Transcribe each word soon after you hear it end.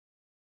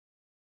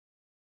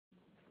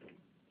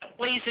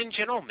Ladies and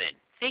gentlemen,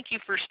 thank you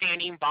for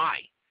standing by.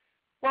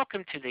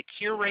 Welcome to the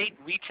Qurate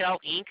Retail,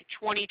 Inc.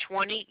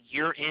 2020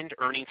 year-end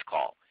earnings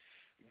call.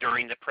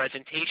 During the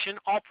presentation,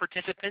 all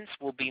participants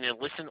will be in a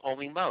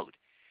listen-only mode.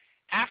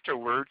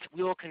 Afterwards,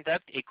 we will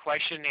conduct a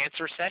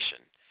question-and-answer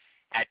session.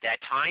 At that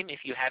time,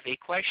 if you have a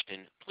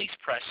question, please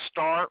press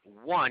star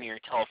 1 on your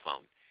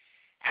telephone.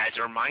 As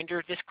a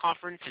reminder, this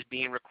conference is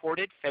being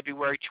recorded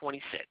February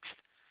 26th.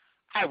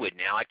 I would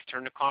now like to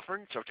turn the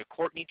conference over to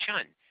Courtney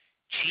Chun,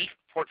 Chief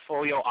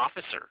Portfolio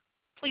Officer.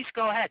 Please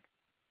go ahead.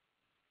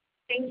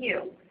 Thank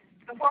you.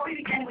 Before we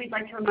begin, we'd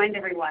like to remind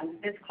everyone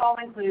this call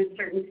includes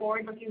certain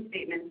forward-looking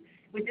statements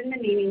within the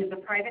meaning of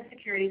the Private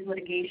Securities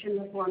Litigation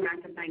Reform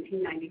Act of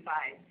 1995.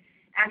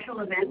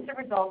 Actual events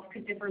or results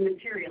could differ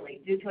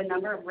materially due to a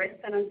number of risks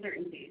and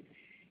uncertainties,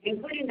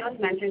 including those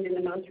mentioned in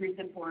the most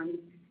recent Forms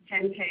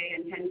 10-K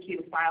and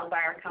 10-Q filed by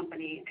our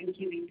company and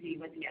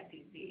QVC with the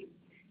SEC.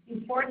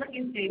 These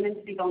forward-looking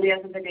statements speak only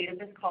as of the date of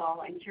this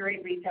call, and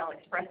Qurate Retail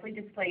expressly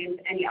disclaims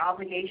any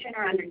obligation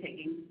or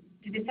undertaking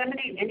to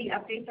disseminate any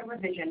updates or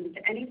revisions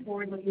to any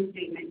forward-looking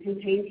statement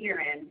contained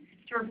herein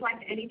to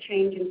reflect any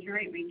change in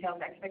Qurate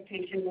Retail's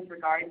expectation with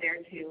regard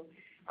thereto,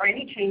 or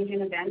any change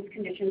in events,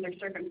 conditions, or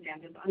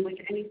circumstances on which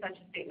any such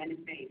statement is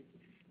based.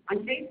 On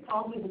today's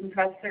call, we will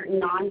discuss certain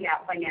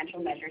non-GAAP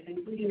financial measures,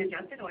 including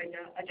adjusted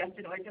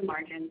OIBDA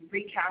margin,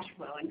 free cash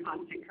flow, and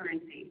constant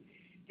currency.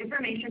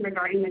 Information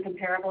regarding the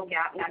comparable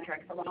GAAP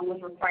metrics, along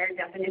with required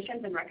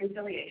definitions and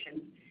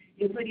reconciliations,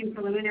 including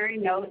preliminary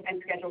note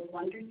and schedules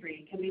 1 through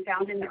 3, can be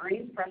found in the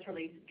earnings press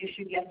release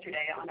issued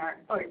today on our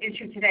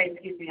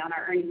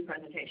earnings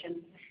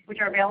presentation, which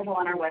are available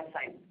on our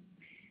website.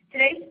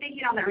 Today,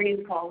 speaking on the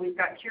earnings call, we've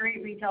got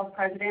Qurate Retail's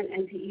President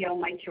and CEO,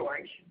 Mike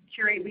George,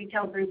 Qurate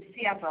Retail Group's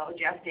CFO,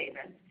 Jeff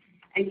Davis,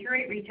 and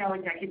Qurate Retail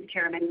Executive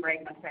Chairman, Greg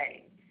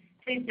Maffei.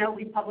 Please note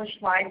we published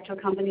slides to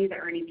accompany the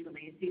earnings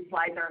release. These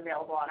slides are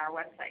available on our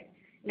website.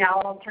 Now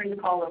I'll turn the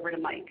call over to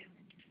Mike.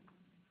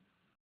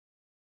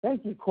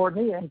 Thank you,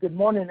 Courtney, and good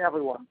morning,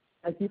 everyone.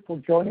 Thank you for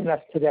joining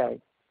us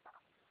today.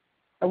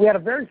 We had a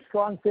very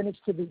strong finish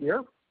to the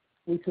year.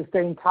 We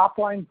sustained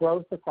top-line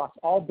growth across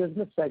all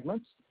business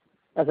segments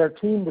as our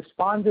team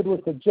responded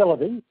with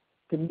agility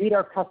to meet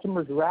our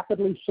customers'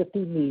 rapidly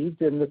shifting needs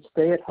in the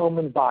stay-at-home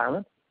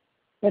environment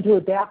and to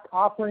adapt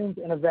offerings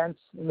and events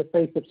in the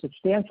face of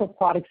substantial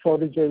product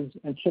shortages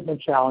and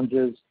shipment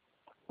challenges,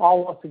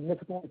 all while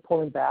significantly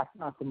pulling back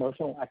on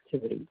promotional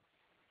activity.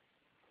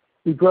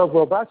 We drove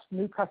robust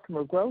new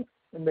customer growth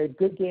and made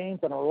good gains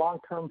on our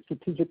long-term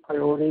strategic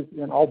priorities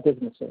in all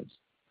businesses.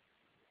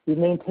 We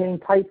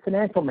maintained tight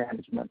financial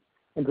management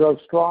and drove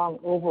strong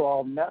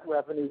overall net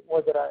revenue,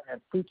 OIBDA,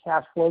 and free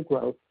cash flow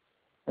growth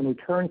and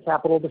returned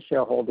capital to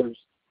shareholders,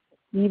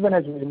 even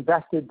as we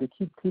invested to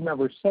keep team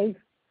members safe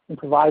and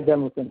provide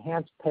them with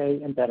enhanced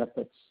pay and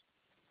benefits.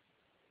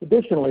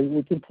 Additionally,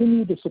 we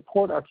continue to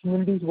support our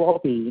community's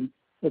well-being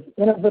with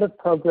innovative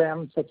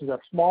programs such as our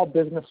Small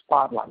Business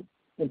Spotlight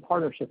in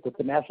partnership with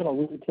the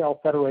National Retail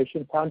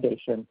Federation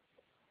Foundation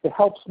to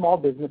help small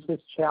businesses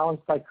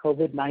challenged by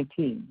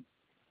COVID-19,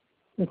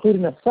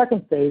 including a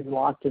second phase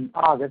launched in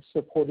August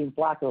supporting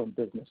Black-owned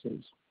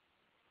businesses.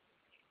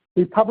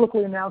 We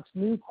publicly announced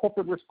new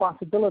corporate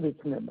responsibility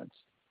commitments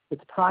with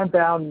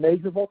time-bound,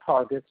 measurable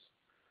targets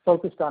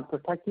focused on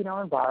protecting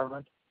our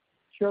environment,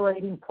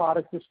 curating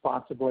products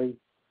responsibly,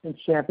 and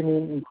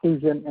championing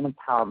inclusion and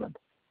empowerment.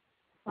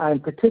 I am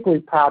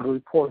particularly proud to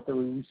report that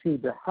we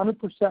received a 100%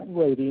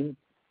 rating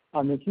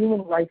on the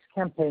Human Rights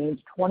Campaign's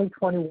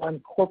 2021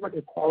 Corporate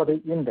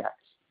Equality Index,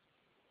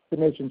 the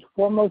nation's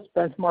foremost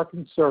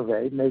benchmarking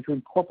survey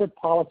measuring corporate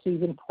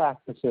policies and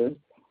practices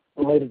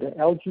related to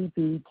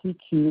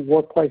LGBTQ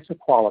workplace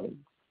equality.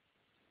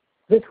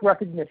 This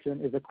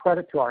recognition is a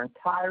credit to our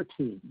entire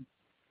team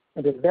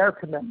and to their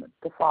commitment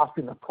to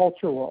fostering a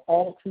culture where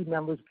all team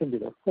members can be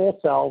their full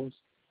selves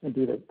and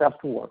do their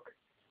best work.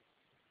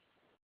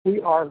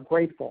 We are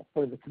grateful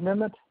for the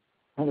commitment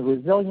and the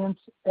resilience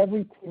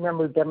every team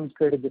member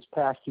demonstrated this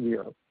past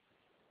year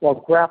while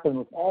grappling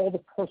with all the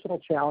personal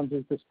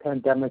challenges this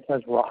pandemic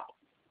has wrought.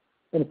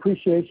 In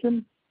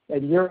appreciation,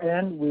 at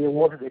year-end, we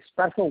awarded a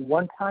special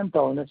one-time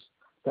bonus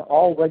to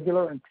all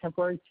regular and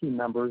temporary team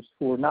members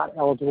who were not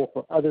eligible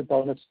for other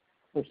bonus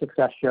or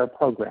success share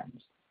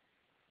programs.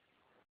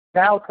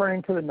 Now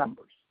turning to the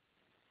numbers.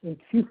 In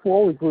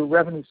Q4, we grew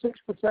revenue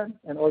 6%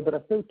 and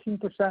OIBDA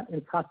 13%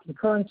 in constant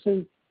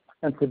currency,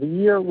 and for the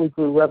year, we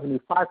grew revenue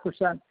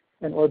 5%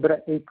 and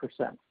OIBDA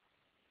 8%.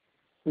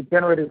 We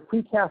generated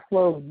free cash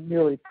flow of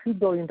nearly $2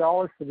 billion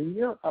for the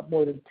year, up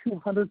more than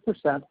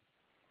 200%,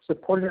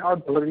 supporting our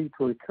ability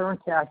to return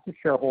cash to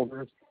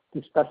shareholders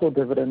through special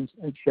dividends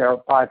and share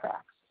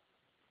buybacks.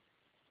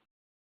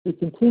 We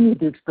continue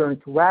to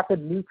experience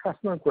rapid new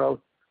customer growth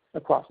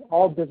across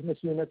all business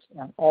units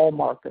and all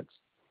markets,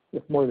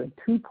 with more than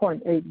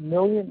 2.8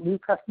 million new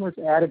customers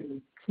added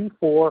in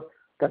Q4.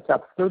 That's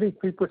up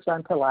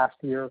 33% to last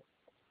year,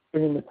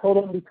 bringing the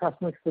total new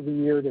customers for the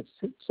year to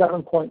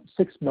 7.6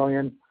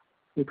 million,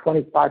 a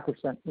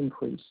 25%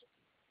 increase.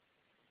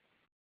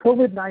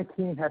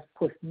 COVID-19 has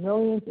pushed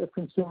millions of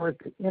consumers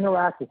to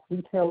interact with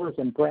retailers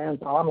and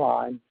brands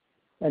online,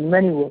 and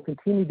many will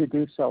continue to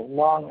do so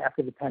long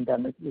after the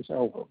pandemic is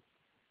over.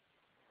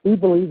 We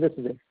believe this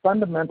is a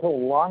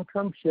fundamental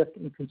long-term shift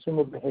in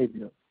consumer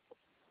behavior.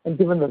 And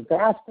given the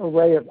vast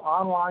array of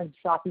online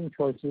shopping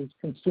choices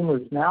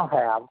consumers now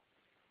have,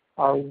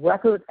 our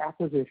record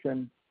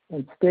acquisition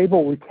and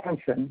stable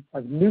retention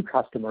of new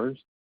customers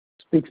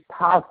speaks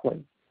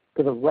powerfully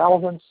to the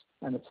relevance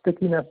and the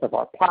stickiness of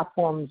our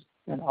platforms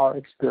and our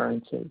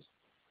experiences.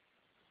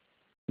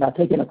 Now,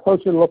 taking a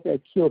closer look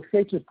at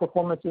QXH's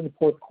performance in the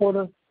fourth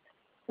quarter,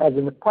 as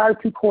in the prior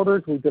 2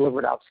 quarters, we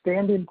delivered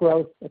outstanding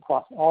growth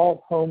across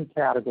all home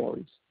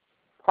categories,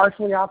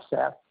 partially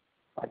offset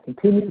by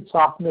continued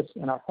softness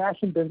in our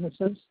fashion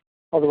businesses,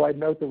 although I'd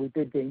note that we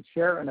did gain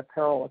share in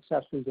apparel,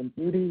 accessories, and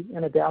beauty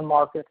in a down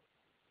market,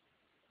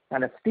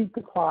 and a steep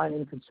decline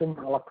in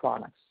consumer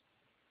electronics.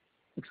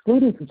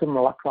 Excluding consumer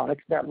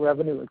electronics, net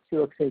revenue at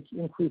QXH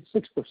increased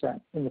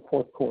 6% in the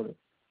fourth quarter.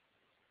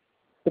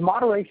 The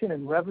moderation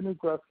in revenue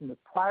growth from the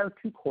prior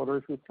 2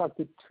 quarters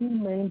reflected 2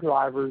 main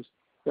drivers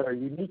that are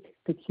unique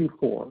to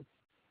Q4.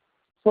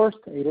 First,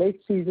 a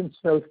late-season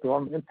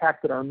snowstorm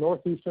impacted our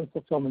northeastern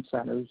fulfillment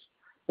centers,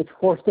 which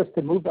forced us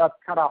to move up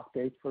cutoff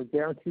dates for a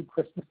guaranteed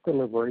Christmas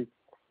delivery,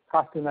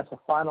 costing us a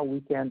final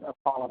weekend of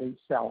holiday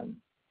selling.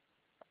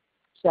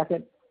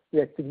 Second, we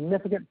had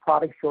significant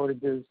product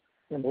shortages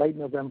in late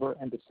November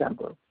and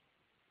December.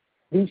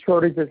 These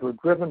shortages were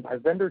driven by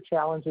vendor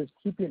challenges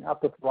keeping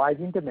up with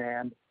rising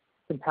demand,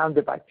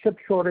 compounded by chip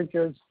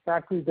shortages,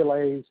 factory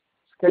delays,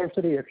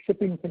 scarcity of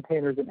shipping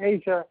containers in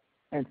Asia,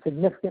 and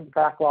significant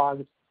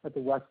backlogs at the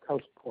West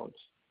Coast ports.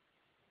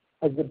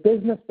 As a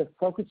business that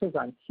focuses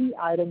on key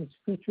items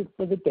featured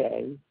for the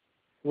day,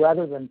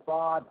 rather than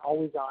broad,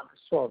 always-on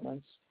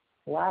assortments,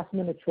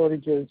 last-minute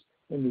shortages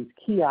in these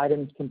key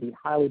items can be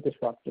highly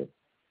disruptive.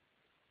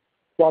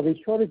 While these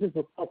shortages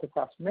were felt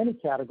across many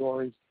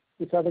categories,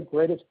 we saw the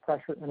greatest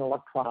pressure in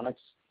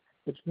electronics,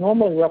 which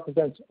normally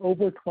represents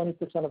over 20%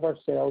 of our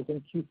sales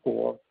in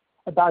Q4,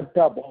 about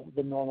double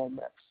the normal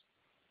mix.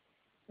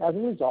 As a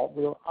result,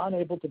 we were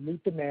unable to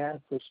meet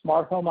demand for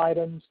smart home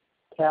items,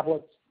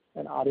 tablets,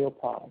 and audio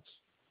products.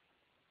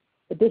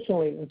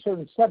 Additionally, in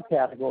certain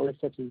subcategories,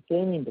 such as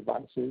gaming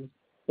devices,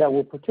 that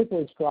were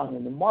particularly strong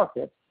in the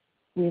market,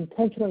 we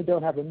intentionally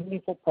don't have a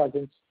meaningful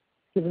presence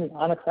given the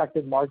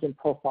unattractive margin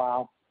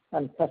profile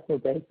and customer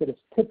base that is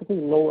typically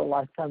lower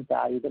lifetime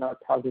value than our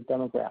target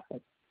demographic.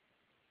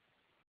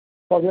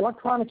 While the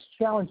electronics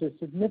challenges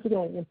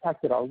significantly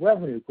impacted our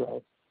revenue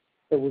growth,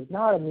 there was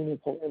not a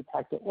meaningful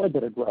impact to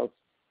EBITDA growth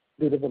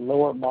due to the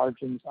lower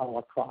margins on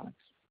electronics.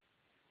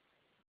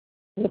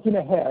 Looking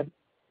ahead,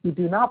 we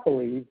do not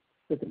believe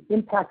that the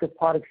impact of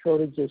product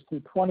shortages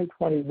through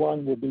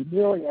 2021 will be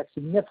nearly as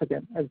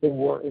significant as they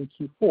were in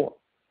Q4.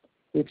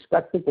 We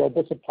expect the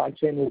global supply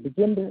chain will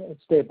begin to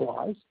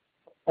stabilize,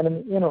 and in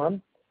the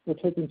interim, we're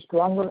taking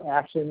stronger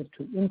actions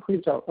to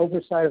increase our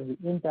oversight of the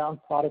inbound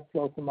product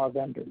flow from our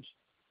vendors.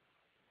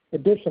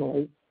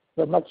 Additionally,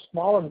 the much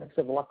smaller mix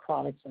of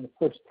electronics in the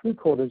first 3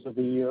 quarters of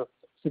the year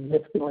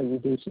significantly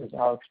reduces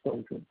our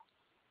exposure.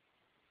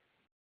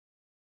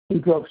 We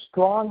drove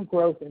strong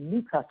growth in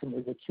new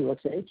customers at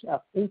QXH,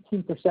 up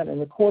 18% in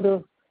the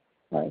quarter,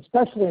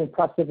 especially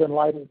impressive in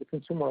light of the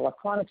consumer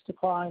electronics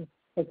decline,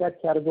 as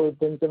that category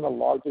brings in the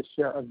largest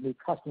share of new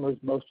customers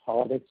most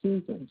holiday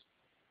seasons.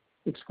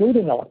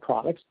 Excluding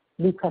electronics,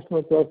 new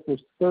customer growth was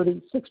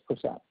 36%.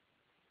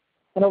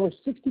 And over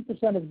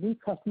 60% of new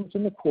customers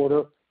in the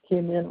quarter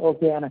came in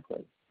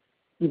organically,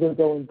 either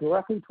going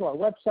directly to our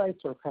websites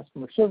or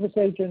customer service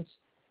agents,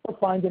 or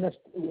finding us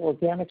through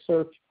organic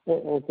search or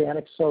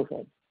organic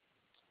social,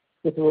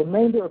 with the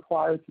remainder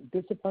acquired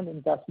through disciplined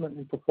investment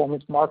in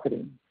performance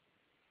marketing.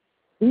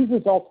 These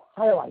results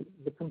highlight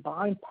the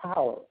combined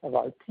power of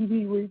our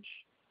TV reach,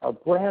 our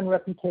brand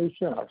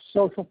reputation, our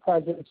social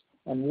presence,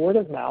 and word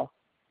of mouth,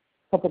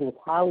 coupled with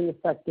highly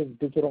effective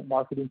digital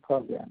marketing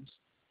programs.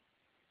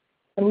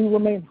 And we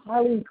remain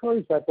highly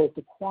encouraged by both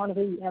the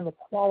quantity and the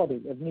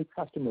quality of new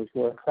customers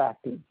we're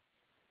attracting.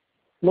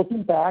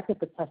 Looking back at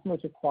the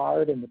customers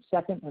acquired in the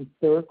second and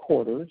third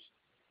quarters,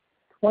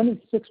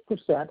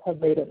 26%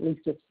 have made at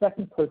least a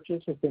second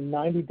purchase within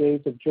 90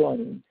 days of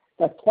joining.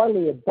 That's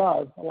slightly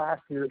above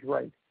last year's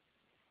rate.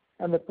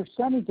 And the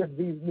percentage of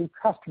these new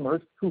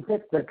customers who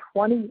hit the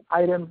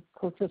 20-item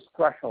purchase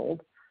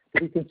threshold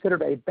to be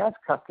considered a best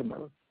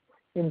customer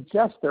in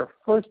just their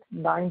first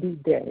 90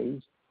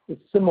 days is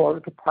similar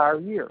to prior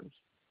years.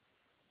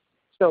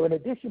 So in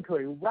addition to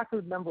a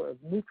record number of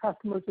new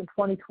customers in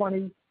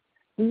 2020,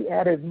 we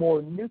added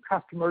more new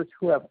customers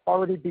who have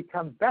already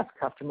become best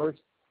customers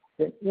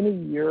than any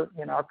year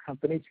in our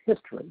company's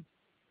history.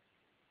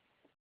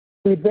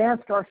 We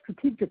advanced our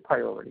strategic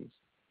priorities,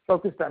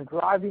 focused on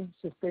driving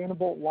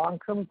sustainable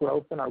long-term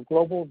growth in our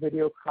global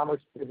video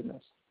commerce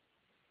business.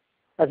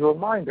 As a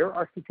reminder,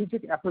 our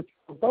strategic efforts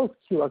for both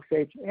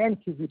QXH and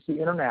QVC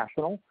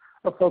International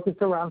are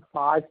focused around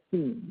 5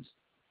 themes: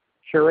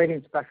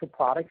 curating special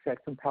products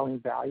at compelling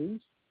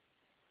values,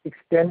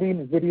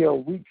 extending video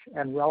reach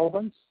and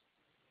relevance,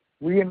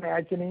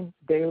 reimagining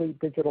daily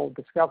digital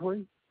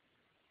discovery,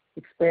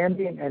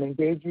 expanding and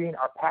engaging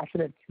our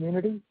passionate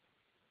community,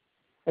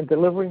 and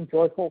delivering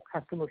joyful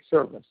customer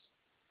service.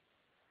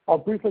 I'll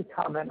briefly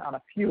comment on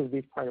a few of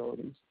these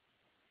priorities.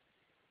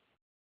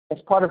 As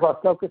part of our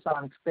focus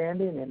on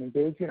expanding and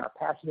engaging our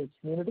passionate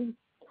community,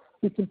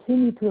 we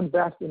continue to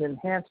invest in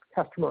enhanced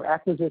customer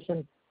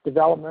acquisition,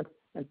 development,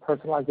 and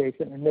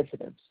personalization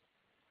initiatives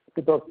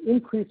to both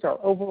increase our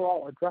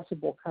overall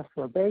addressable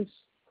customer base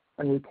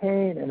and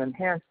retain and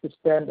enhance the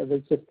spend of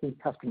existing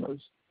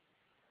customers.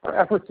 Our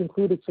efforts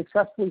included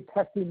successfully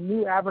testing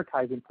new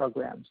advertising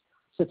programs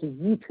such as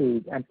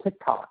YouTube and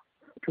TikTok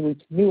to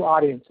reach new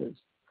audiences,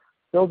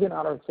 building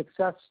on our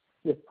success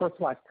with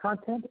personalized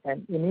content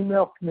and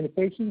in-email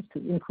communications to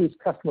increase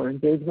customer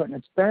engagement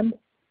and spend,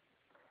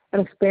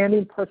 and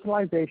expanding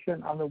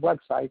personalization on the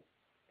website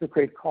to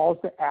create calls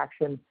to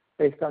action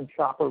based on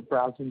shopper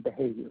browsing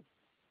behavior.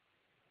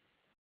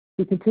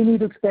 We continue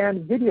to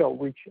expand video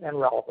reach and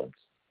relevance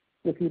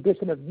with the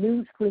addition of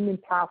new streaming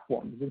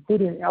platforms,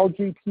 including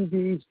LG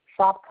TV's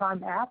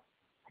Shoptime app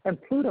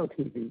and Pluto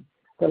TV,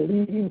 the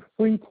leading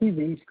free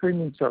TV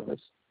streaming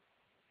service.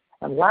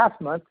 And last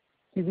month,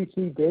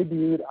 QVC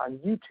debuted on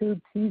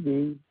YouTube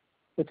TV,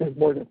 which has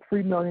more than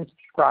 3 million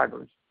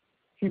subscribers.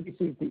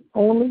 QVC is the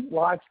only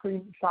live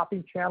stream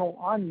shopping channel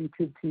on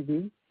YouTube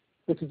TV,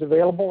 which is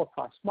available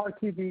across smart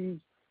TVs,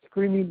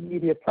 streaming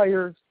media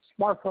players,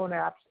 smartphone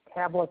apps,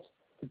 tablets,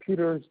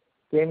 computers,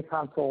 game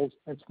consoles,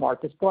 and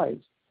smart displays.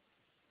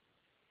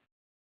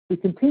 We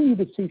continue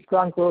to see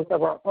strong growth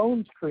of our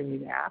own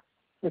streaming app,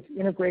 which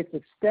integrates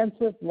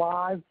extensive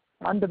live,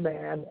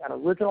 on-demand,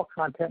 and original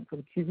content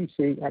from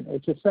QVC and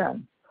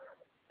HSN.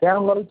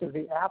 Downloads of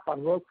the app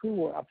on Roku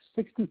were up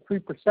 63%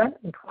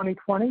 in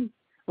 2020,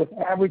 with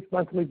average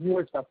monthly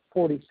viewers up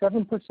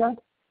 47%,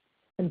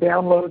 and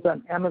downloads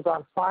on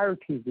Amazon Fire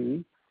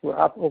TV were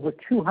up over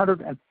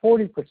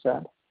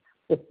 240%,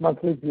 with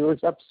monthly viewers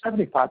up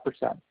 75%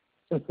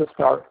 since the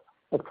start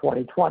of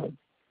 2020.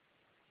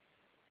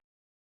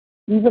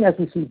 Even as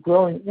we see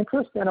growing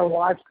interest in our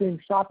live stream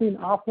shopping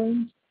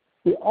offerings,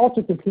 we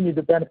also continue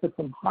to benefit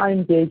from high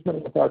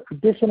engagement with our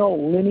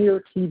traditional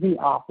linear TV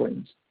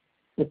offerings,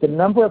 with the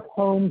number of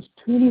homes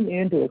tuning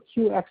into a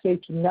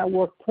QXH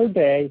network per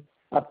day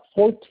up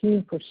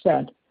 14%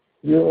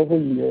 year over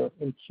year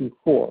in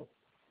Q4.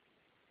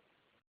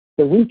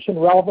 The reach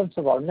and relevance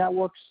of our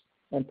networks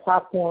and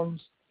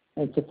platforms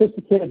and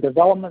sophisticated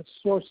development,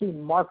 sourcing,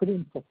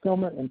 marketing,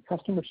 fulfillment, and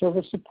customer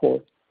service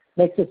support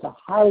makes us a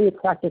highly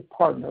attractive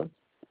partner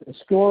to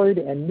storied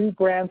and new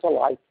brands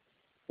alike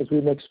as we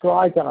make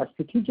strides on our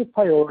strategic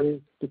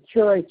priority to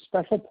curate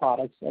special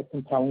products at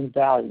compelling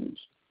values.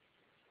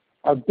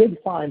 Our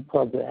Big Find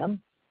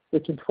program,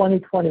 which in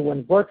 2020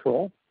 went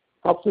virtual,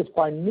 helps us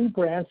find new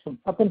brands from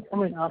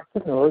up-and-coming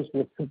entrepreneurs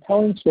with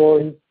compelling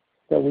stories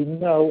that we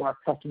know our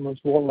customers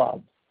will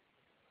love.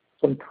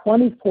 From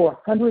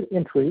 2,400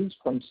 entries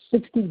from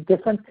 60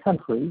 different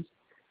countries,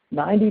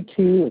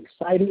 92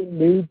 exciting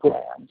new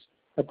brands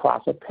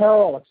across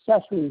apparel,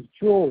 accessories,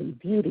 jewelry,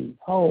 beauty,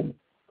 home,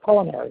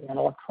 culinary, and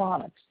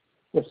electronics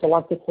were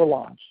selected for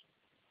launch.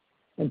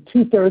 And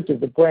 2/3 of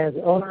the brand's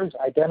owners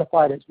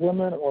identified as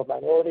women or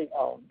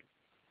minority-owned.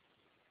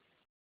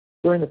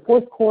 During the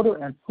fourth quarter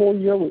and full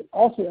year, we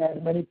also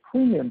added many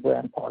premium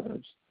brand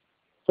partners.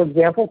 For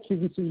example,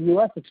 QVC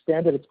US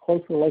expanded its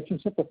close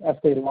relationship with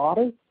Estee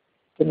Lauder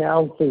to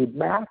now include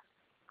MAC,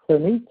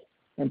 Clinique,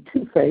 and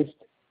Too Faced,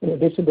 in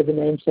addition to the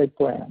namesake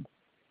brand.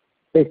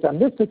 Based on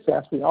this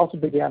success, we also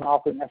began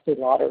offering Estee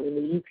Lauder in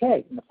the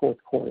UK in the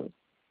fourth quarter.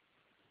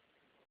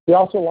 We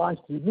also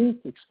launched unique,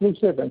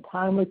 exclusive, and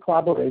timely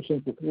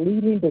collaborations with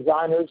leading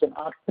designers and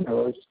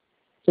entrepreneurs,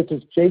 such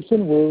as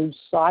Jason Wu's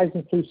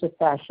size-inclusive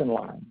fashion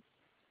line.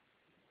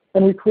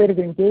 And we created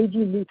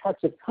engaging new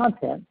types of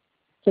content,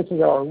 such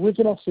as our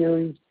original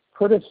series,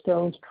 Curtis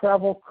Stone's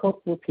Travel,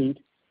 Cook,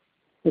 Repeat,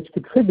 which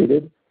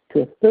contributed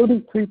to a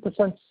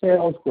 33%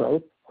 sales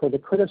growth for the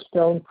Curtis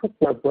Stone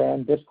cookware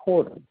brand this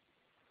quarter.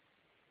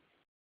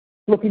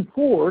 Looking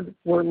forward,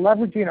 we're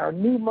leveraging our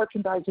new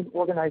merchandising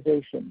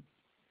organization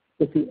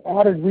with the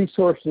added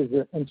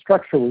resources and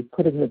structure we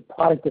put in the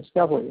product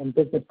discovery and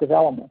business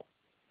development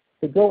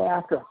to go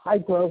after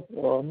high-growth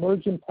or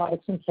emerging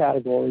products and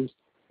categories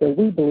that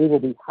we believe will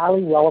be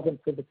highly relevant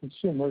for the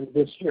consumer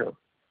this year.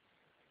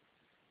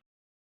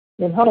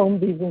 In home,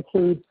 these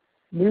include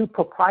new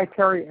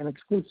proprietary and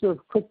exclusive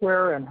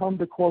cookware and home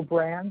decor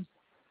brands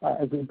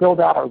as we build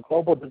out our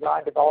global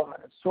design,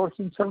 development, and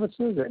sourcing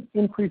services and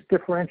increase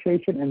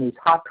differentiation in these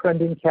hot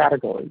trending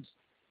categories.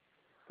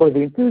 For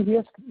the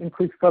enthusiast,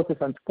 increased focus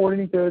on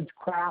sporting goods,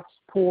 crafts,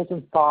 pools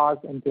and spas,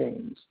 and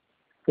games.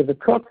 For the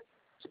cook,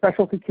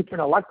 specialty kitchen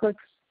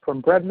electrics, from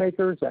bread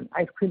makers and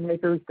ice cream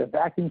makers to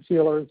vacuum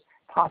sealers,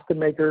 pasta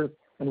makers,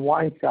 and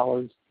wine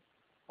cellars,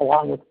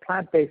 along with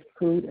plant-based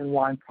food and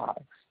wine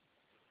products.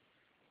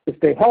 To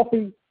stay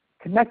healthy,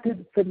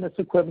 connected fitness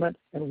equipment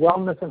and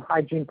wellness and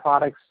hygiene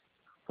products,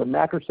 from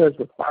mattresses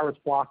with virus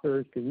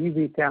blockers to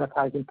UV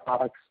sanitizing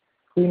products,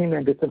 cleaning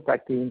and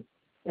disinfecting,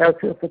 air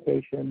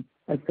purification,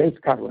 and face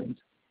coverings.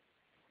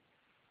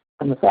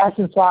 On the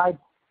fashion side,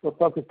 we're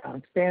focused on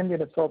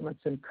expanding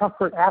assortments in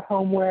comfort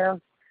at-home wear,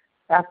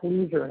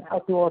 athleisure and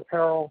outdoor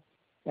apparel,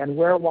 and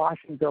wear, wash,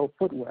 and go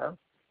footwear.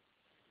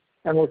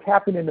 And we're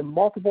tapping into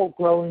multiple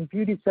growing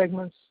beauty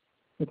segments,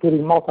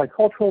 including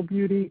multicultural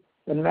beauty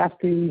and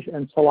masstige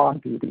and salon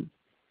beauty.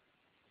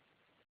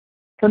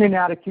 Turning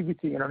now to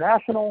QVC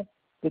International,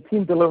 the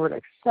team delivered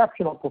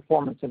exceptional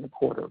performance in the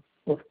quarter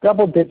with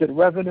double-digit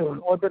revenue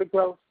and OIBDA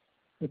growth,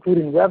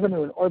 including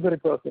revenue and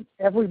OIBDA growth in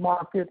every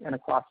market and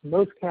across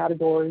most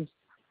categories,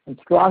 and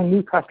strong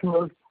new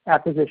customer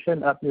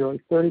acquisition up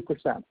nearly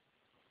 30%.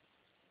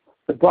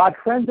 The broad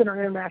trends in our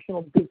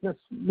international business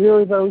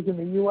mirror those in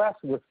the U.S.,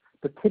 with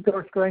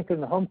particular strength in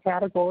the home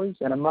categories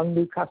and among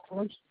new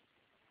customers.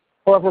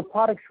 However,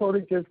 product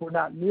shortages were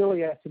not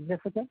nearly as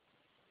significant,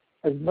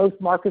 as most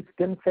markets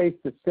didn't face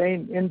the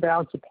same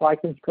inbound supply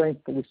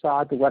constraints that we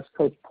saw at the West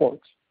Coast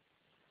ports.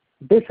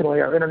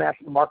 Additionally, our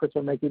international markets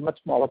are making much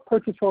smaller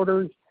purchase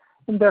orders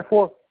and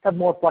therefore have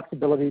more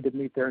flexibility to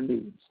meet their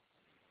needs.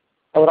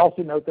 I would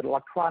also note that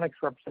electronics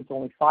represents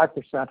only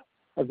 5%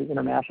 of the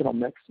international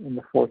mix in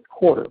the fourth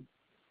quarter.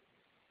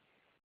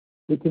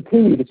 We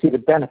continue to see the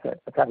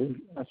benefit of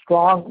having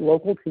strong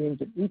local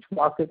teams in each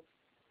market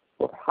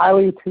who are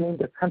highly attuned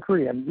to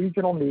country and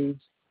regional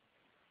needs,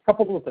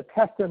 coupled with the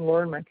test and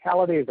learn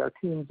mentality as our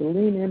teams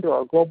lean into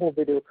our global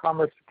video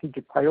commerce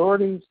strategic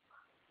priorities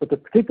with a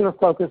particular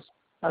focus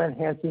on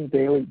enhancing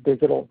daily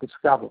digital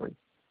discovery,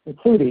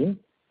 including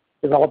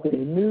developing a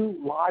new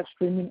live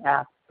streaming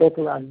app built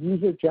around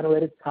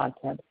user-generated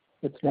content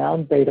that's now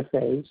in beta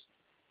phase,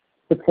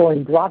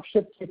 deploying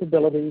dropship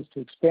capabilities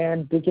to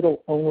expand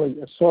digital-only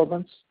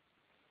assortments,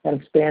 and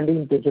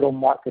expanding digital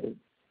marketing.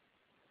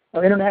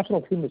 Our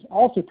international team is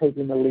also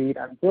taking the lead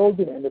on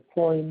building and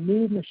deploying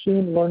new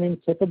machine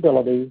learning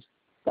capabilities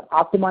to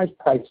optimize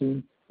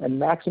pricing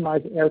and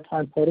maximize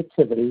airtime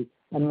productivity,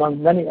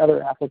 among many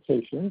other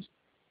applications,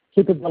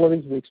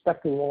 capabilities we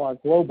expect to roll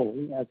out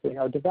globally as they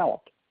are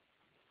developed.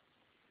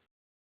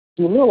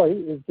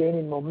 Zulily is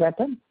gaining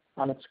momentum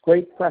on its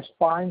Great Fresh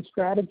Find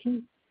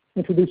strategy,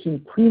 introducing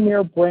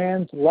premier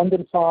brands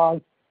London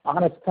Fog,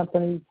 Honest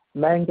Company,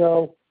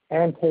 Mango,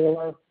 Ann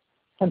Taylor,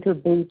 Hunter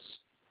Boots,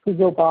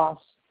 Hugo Boss,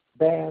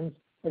 Vans,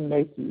 and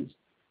Macy's,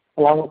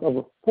 along with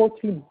over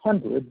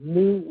 1,400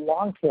 new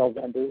long-tail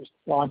vendors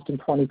launched in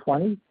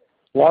 2020,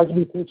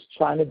 largely through its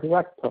China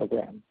Direct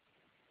program.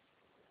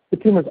 The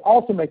team is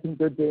also making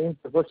good gains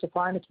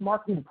diversifying its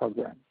marketing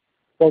program,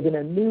 building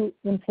a new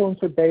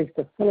influencer-based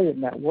affiliate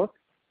network,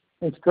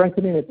 and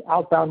strengthening its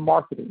outbound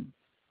marketing.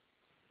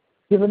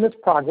 Given this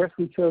progress,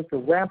 we chose to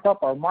ramp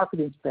up our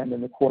marketing spend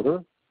in the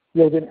quarter,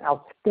 yielding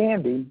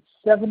outstanding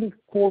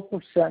 74%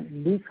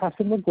 new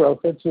customer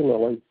growth at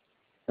Zulily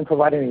and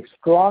providing a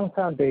strong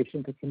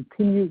foundation to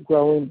continue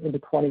growing into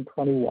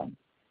 2021.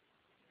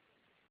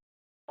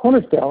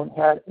 Cornerstone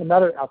had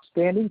another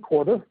outstanding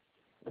quarter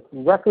with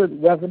record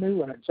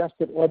revenue and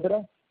adjusted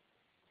OIBDA,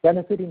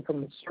 benefiting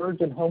from the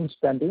surge in home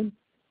spending,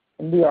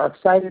 and we are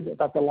excited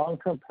about the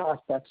long-term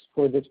prospects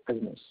for this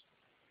business.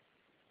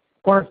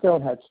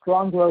 Cornerstone had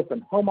strong growth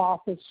in home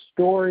office,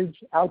 storage,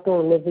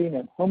 outdoor living,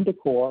 and home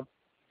decor,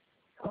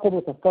 coupled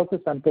with a focus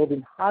on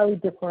building highly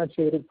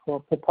differentiated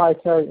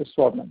proprietary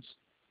assortments.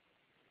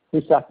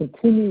 We saw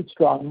continued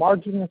strong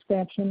margin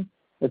expansion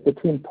as the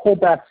team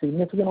pulled back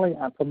significantly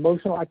on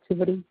promotional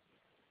activity,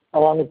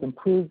 along with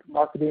improved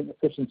marketing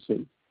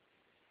efficiency.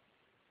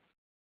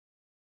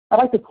 I'd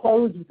like to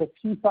close with a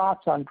few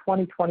thoughts on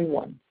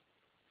 2021.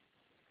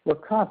 We're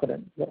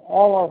confident that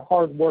all our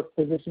hard work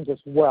positions us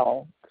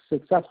well to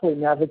successfully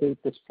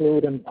navigate this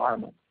fluid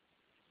environment.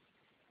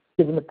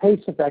 Given the pace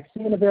of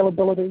vaccine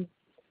availability,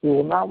 we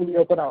will not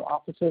reopen our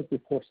offices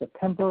before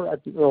September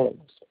at the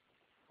earliest.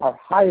 Our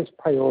highest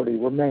priority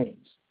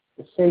remains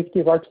the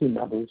safety of our team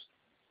members,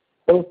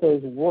 both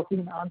those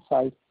working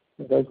on-site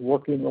and those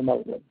working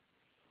remotely.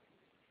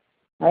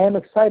 I am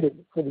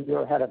excited for the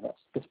year ahead of us,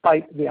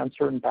 despite the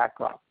uncertain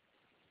backdrop.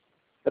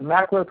 The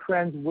macro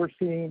trends we're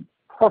seeing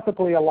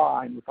perfectly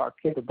align with our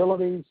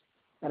capabilities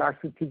and our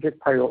strategic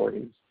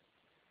priorities.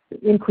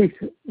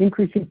 The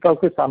increasing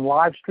focus on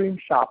live stream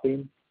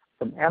shopping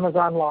from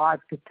Amazon Live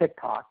to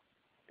TikTok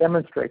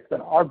demonstrates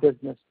that our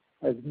business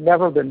has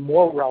never been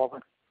more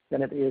relevant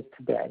than it is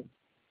today.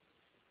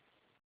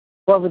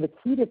 However, the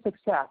key to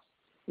success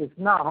is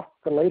not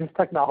the latest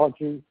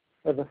technology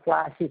or the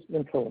flashiest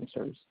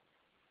influencers.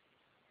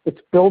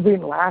 It's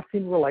building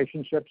lasting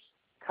relationships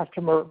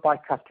customer by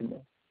customer.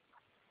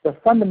 The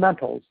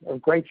fundamentals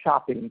of great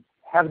shopping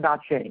have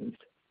not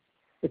changed.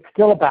 It's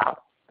still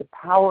about the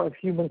power of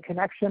human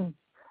connection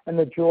and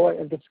the joy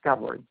of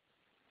discovery,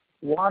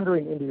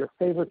 wandering into your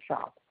favorite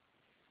shop,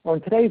 or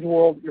in today's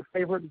world, your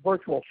favorite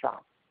virtual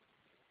shop,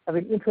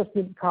 having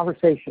interesting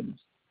conversations,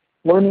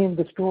 learning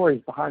the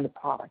stories behind the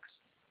products,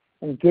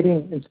 and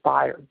getting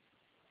inspired.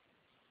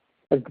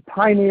 As the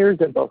pioneers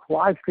in both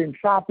live stream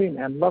shopping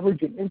and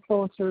leveraging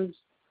influencers,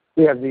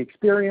 we have the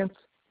experience,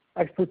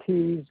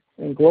 expertise,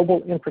 and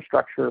global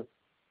infrastructure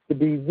to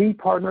be the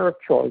partner of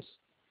choice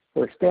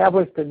for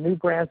established and new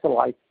brands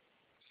alike,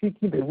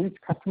 seeking to reach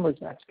customers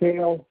at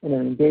scale in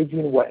an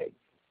engaging way.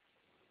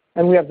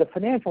 And we have the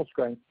financial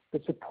strength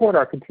to support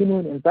our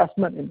continuing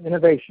investment in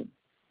innovation,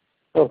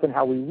 both in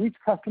how we reach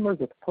customers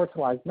with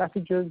personalized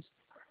messages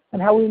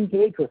and how we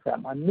engage with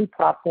them on new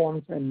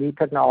platforms and new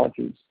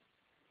technologies.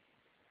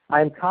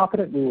 I am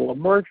confident we will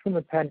emerge from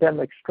the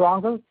pandemic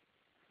stronger,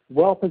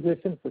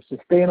 well-positioned for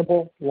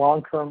sustainable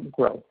long-term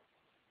growth.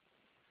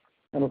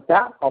 And with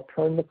that, I'll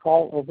turn the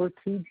call over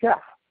to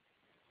Jeff.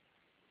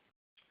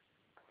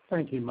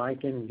 Thank you,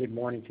 Mike, and good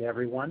morning to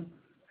everyone.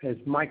 As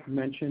Mike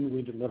mentioned,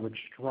 we delivered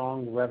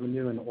strong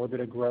revenue and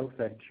OIBDA growth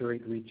at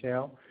Qurate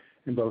Retail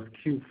in both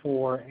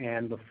Q4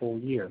 and the full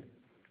year.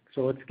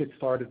 So let's get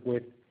started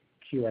with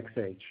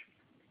QXH.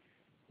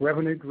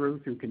 Revenue grew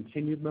through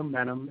continued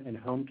momentum in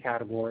home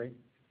category,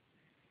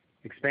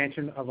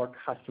 expansion of our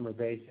customer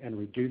base, and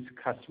reduced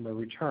customer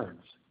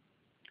returns.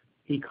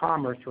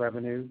 E-commerce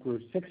revenue grew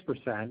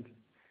 6%,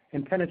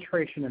 and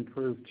penetration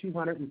improved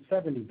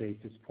 270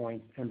 basis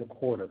points in the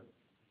quarter.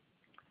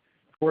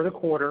 For the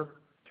quarter,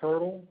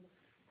 total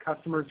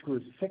customers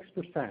grew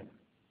 6%,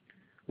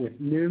 with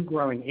new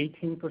growing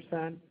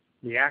 18%,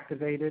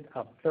 reactivated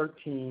up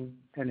 13%,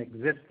 and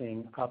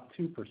existing up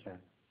 2%.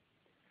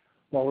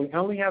 While we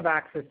only have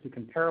access to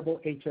comparable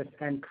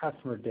HSN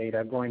customer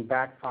data going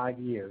back 5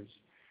 years,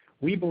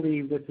 we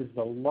believe this is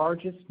the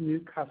largest new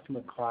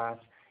customer class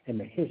in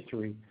the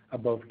history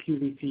of both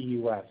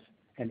QVC US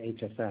and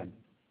HSN.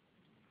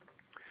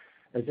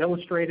 As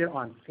illustrated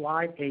on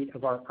slide 8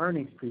 of our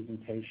earnings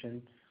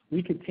presentation,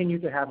 we continue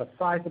to have a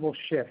sizable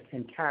shift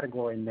in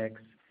category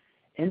mix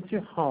into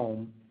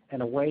home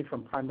and away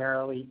from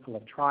primarily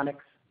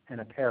electronics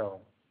and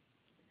apparel.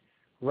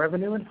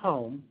 Revenue in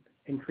home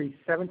increased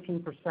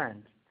 17%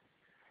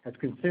 as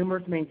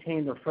consumers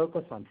maintained their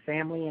focus on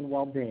family and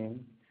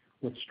well-being,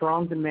 with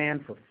strong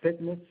demand for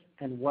fitness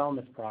and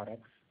wellness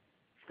products,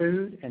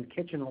 food and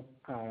kitchen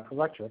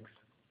electrics,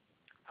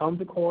 home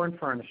decor and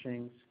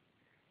furnishings,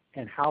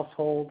 and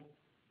household,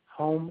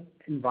 home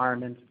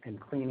environment, and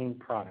cleaning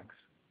products.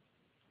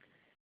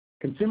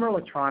 Consumer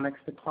electronics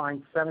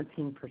declined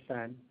 17%,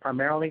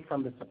 primarily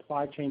from the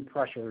supply chain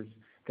pressures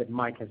that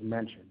Mike has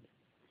mentioned.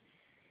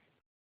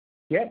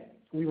 Yet,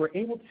 we were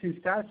able to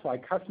satisfy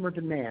customer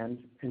demand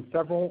in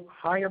several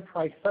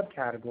higher-priced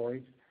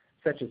subcategories,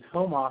 such as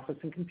home office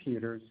and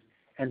computers,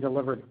 and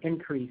delivered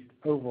increased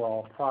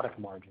overall product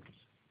margins.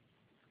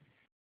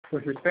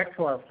 With respect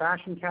to our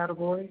fashion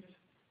categories,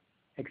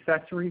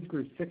 accessories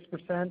grew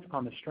 6%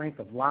 on the strength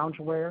of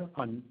loungewear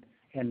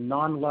and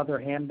non-leather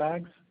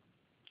handbags.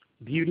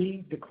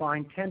 Beauty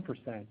declined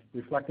 10%,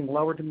 reflecting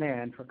lower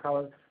demand for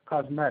color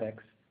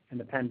cosmetics in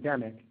the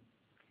pandemic,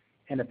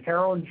 and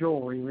apparel and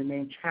jewelry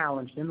remained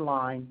challenged in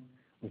line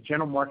with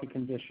general market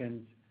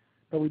conditions,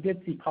 but we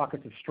did see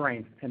pockets of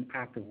strength in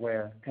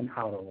activewear and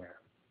outerwear.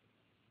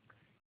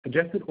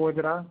 Adjusted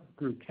OIBDA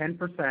grew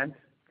 10%,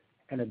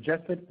 and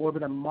adjusted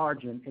OIBDA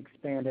margin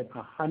expanded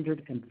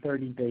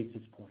 130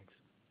 basis points.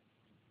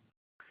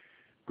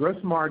 Gross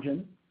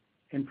margin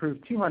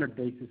improved 200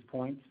 basis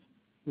points,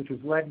 which was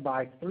led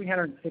by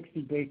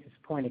 360 basis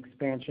point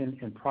expansion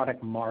in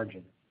product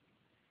margin.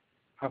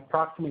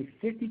 Approximately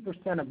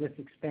 50% of this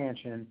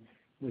expansion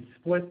was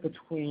split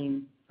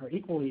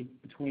equally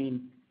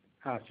between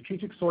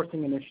strategic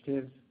sourcing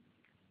initiatives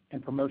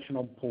and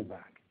promotional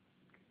pullback.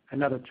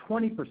 Another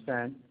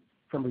 20%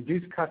 from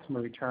reduced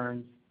customer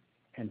returns,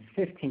 and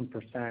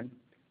 15%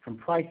 from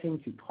pricing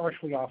to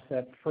partially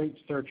offset freight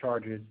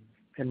surcharges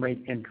and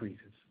rate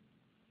increases.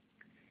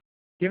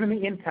 Given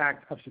the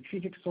impact of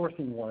strategic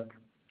sourcing work,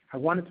 I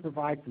wanted to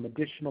provide some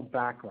additional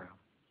background.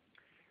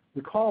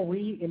 Recall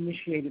we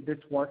initiated this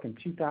work in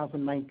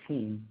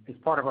 2019 as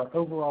part of our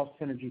overall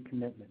synergy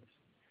commitments.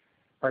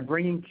 By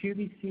bringing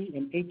QVC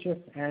and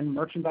HSN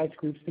merchandise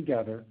groups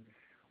together,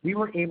 we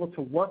were able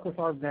to work with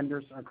our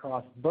vendors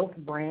across both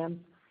brands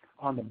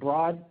on a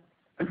broad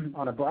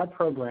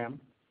program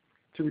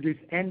to reduce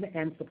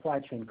end-to-end supply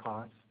chain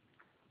costs,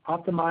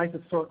 optimize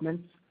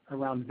assortments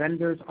around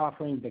vendors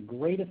offering the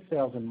greatest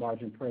sales and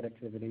margin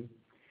productivity,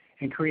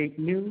 and create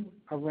new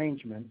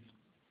arrangements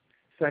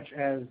such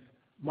as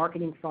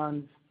marketing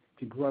funds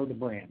to grow the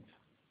brands.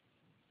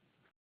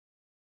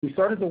 We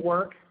started the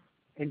work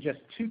in just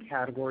 2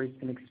 categories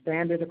and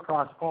expanded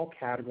across all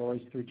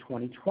categories through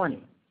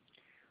 2020.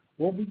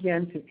 We'll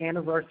begin to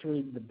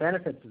anniversary the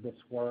benefits of this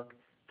work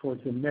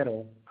towards the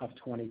middle of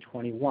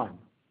 2021.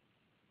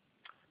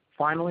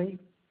 Finally,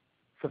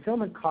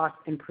 fulfillment costs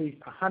increased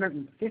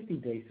 150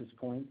 basis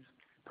points,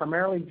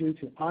 primarily due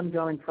to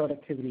ongoing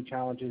productivity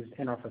challenges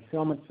in our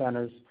fulfillment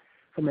centers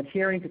from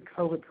adhering to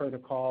COVID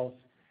protocols,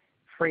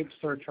 freight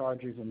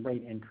surcharges, and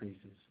rate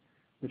increases,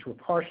 which were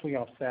partially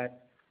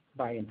offset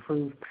by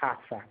improved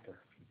pack factor.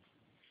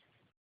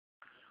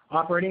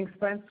 Operating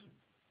expense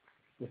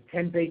was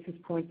 10 basis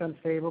points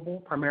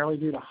unfavorable, primarily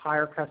due to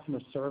higher customer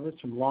service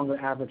from longer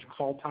average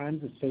call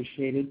times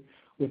associated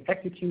with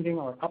executing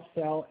our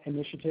upsell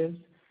initiatives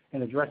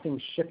and addressing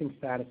shipping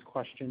status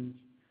questions,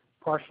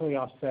 partially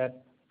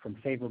offset from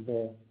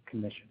favorable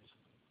commissions.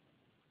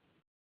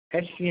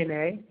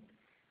 SG&A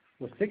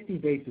was 60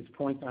 basis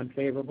points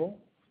unfavorable,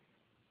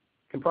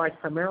 comprised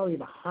primarily of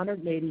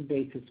 180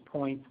 basis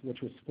points,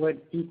 which was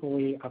split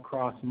equally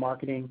across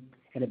marketing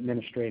and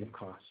administrative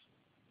costs.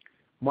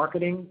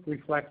 Marketing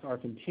reflects our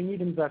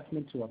continued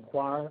investment to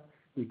acquire,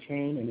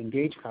 retain, and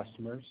engage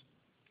customers.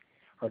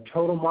 Our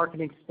total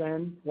marketing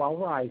spend, while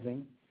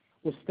rising,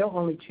 was still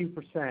only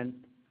 2%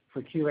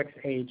 for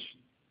QXH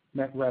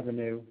net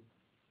revenue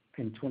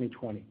in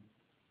 2020.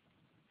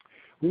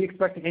 We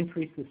expect to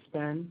increase the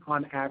spend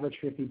on average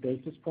 50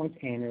 basis points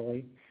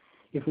annually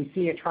if we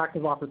see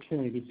attractive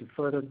opportunities to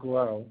further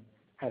grow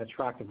at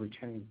attractive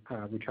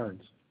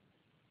returns.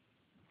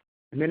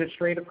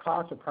 Administrative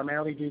costs are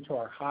primarily due to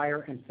our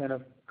higher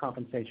incentive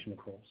compensation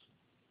accruals.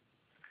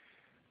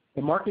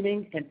 The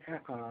marketing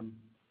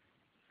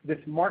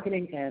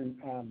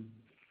and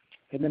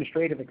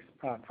administrative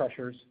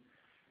pressures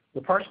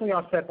were partially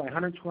offset by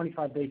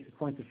 125 basis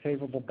points of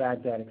favorable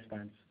bad debt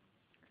expense,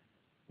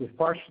 which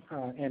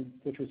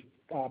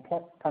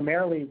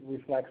primarily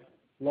reflects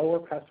lower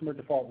customer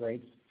default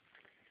rates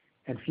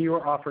and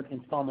fewer offered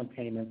installment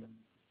payments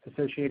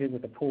associated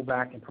with the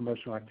pullback in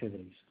promotional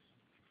activities.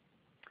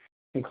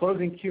 In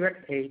closing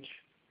QXH,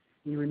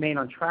 we remain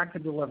on track to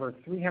deliver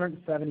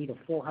 $370 to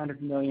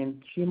 $400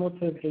 million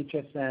cumulative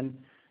HSN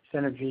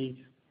synergies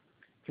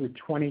through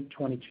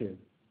 2022,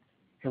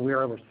 and we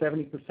are over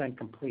 70%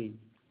 complete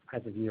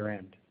as of year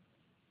end.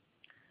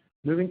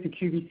 Moving to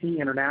QVC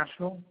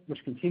International, which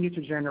continued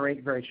to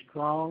generate very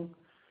strong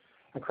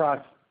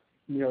across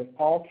nearly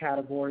all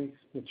categories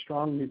with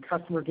strong new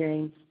customer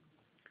gains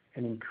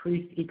and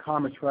increased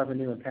e-commerce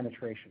revenue and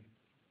penetration.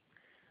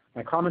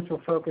 My comments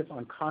will focus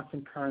on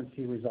constant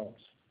currency results.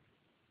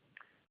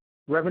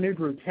 Revenue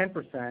grew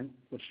 10%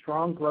 with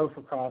strong growth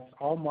across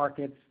all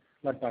markets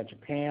led by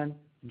Japan,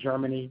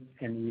 Germany,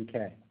 and the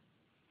UK.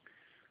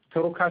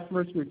 Total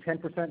customers grew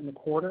 10% in the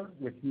quarter,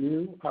 with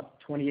new up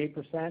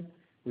 28%,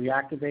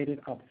 reactivated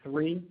up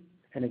 3%,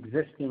 and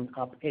existing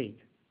up 8%.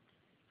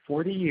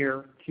 For the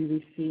year,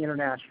 QVC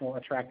International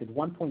attracted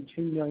 1.2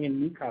 million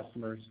new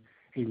customers,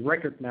 a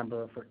record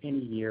number for any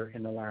year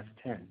in the last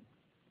 10.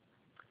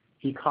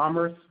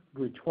 E-commerce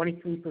grew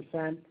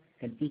 23%,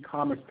 and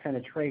e-commerce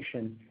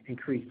penetration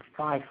increased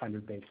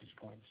 500 basis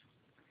points.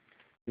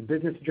 The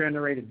business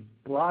generated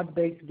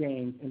broad-based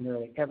gains in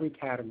nearly every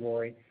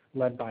category,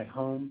 led by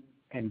home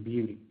and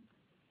beauty.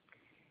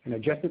 And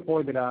adjusted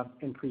OIBDA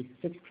increased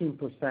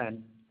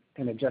 16%,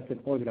 and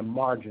adjusted OIBDA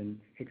margin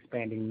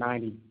expanding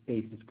 90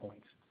 basis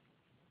points.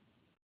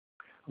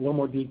 A little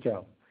more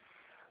detail.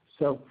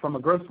 So from a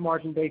gross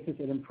margin basis,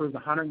 it improved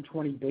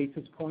 120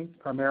 basis points,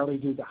 primarily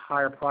due to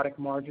higher product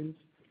margins,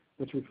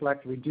 which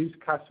reflect reduced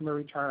customer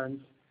returns,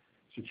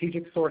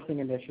 strategic sourcing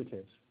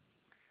initiatives.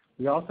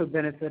 We also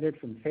benefited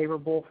from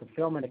favorable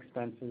fulfillment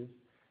expenses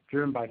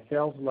driven by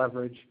sales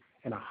leverage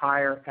and a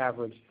higher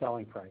average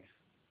selling price.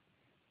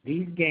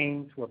 These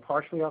gains were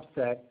partially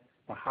offset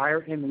by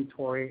higher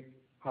inventory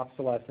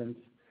obsolescence,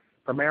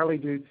 primarily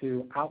due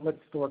to outlet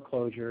store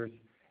closures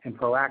and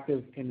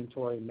proactive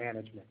inventory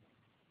management.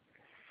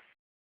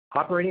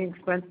 Operating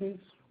expenses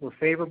were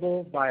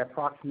favorable by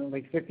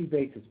approximately 50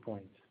 basis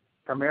points,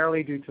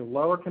 primarily due to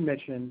lower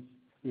commissions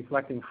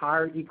reflecting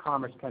higher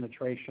e-commerce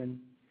penetration,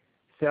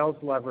 sales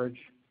leverage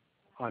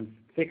on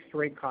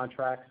fixed-rate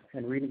contracts,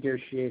 and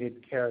renegotiated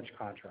carriage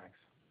contracts.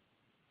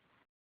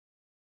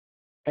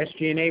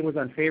 SG&A was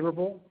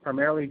unfavorable,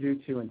 primarily due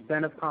to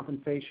incentive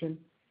compensation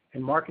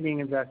and marketing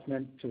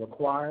investment to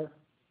acquire,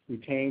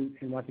 retain,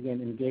 and once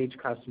again engage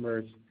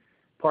customers,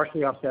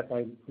 partially offset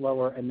by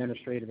lower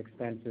administrative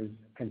expenses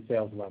and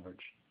sales leverage.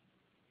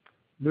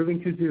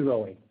 Moving to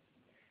Zulily.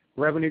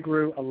 Revenue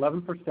grew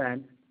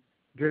 11%,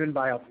 driven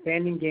by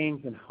outstanding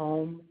gains in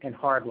home and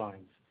hard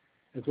lines,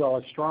 as well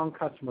as strong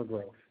customer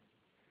growth.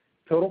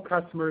 Total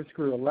customers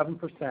grew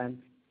 11%,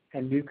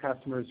 and new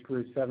customers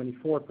grew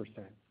 74%.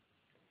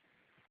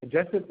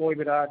 Adjusted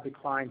OIBDA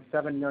declined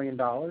 $7 million,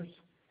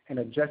 and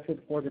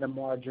adjusted OIBDA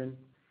margin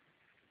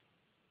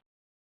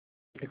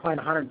declined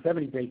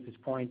 170 basis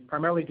points,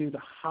 primarily due to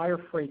higher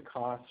freight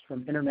costs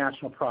from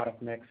international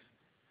product mix,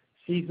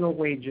 seasonal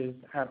wages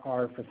at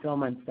our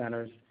fulfillment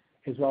centers,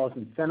 as well as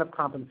incentive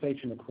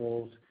compensation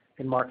accruals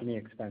and marketing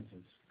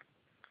expenses.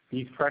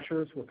 These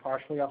pressures were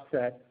partially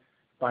offset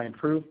by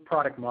improved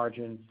product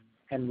margins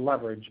and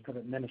leverage of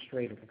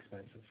administrative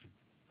expenses.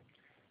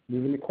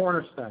 Moving to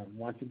Cornerstone,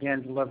 once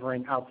again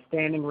delivering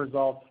outstanding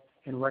results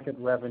in record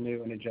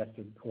revenue and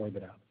adjusted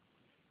OIBDA.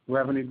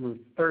 Revenue grew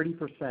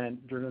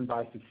 30%, driven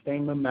by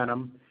sustained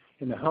momentum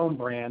in the home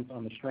brands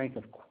on the strength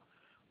of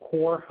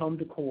core home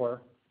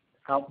decor,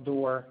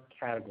 outdoor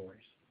categories.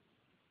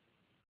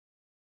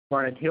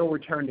 Garnet Hill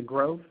returned to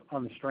growth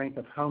on the strength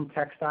of home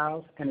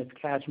textiles and its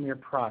cashmere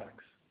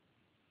products.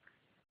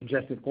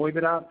 Adjusted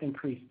OIBDA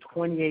increased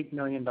 $28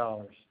 million,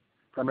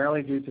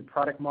 primarily due to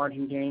product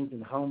margin gains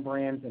in home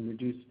brands and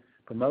reduced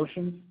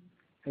promotions,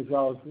 as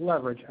well as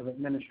leverage of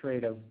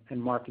administrative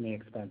and marketing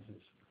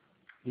expenses.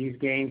 These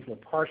gains were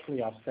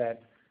partially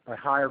offset by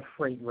higher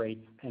freight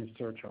rates and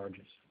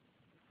surcharges.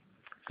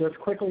 So let's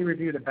quickly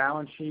review the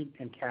balance sheet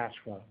and cash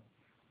flow.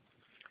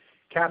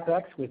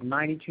 CapEx was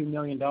 $92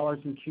 million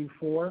in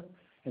Q4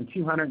 and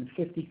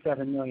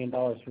 $257 million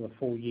for the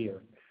full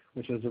year,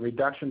 which was a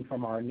reduction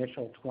from our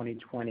initial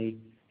 2020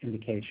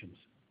 indications.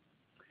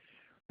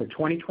 For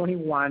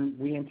 2021,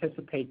 we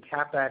anticipate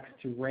CapEx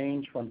to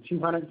range from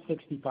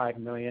 $265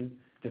 million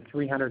to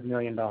 $300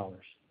 million.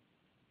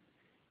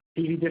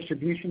 TV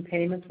distribution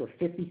payments were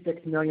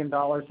 $56 million in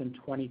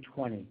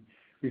 2020,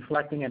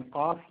 reflecting an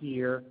off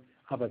year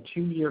of a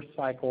 2-year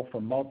cycle for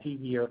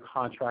multi-year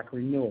contract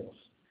renewals.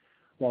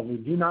 While we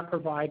do not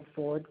provide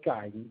forward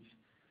guidance,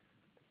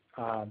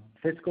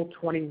 fiscal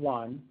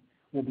 21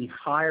 will be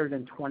higher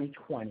than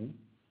 2020.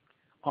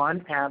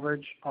 On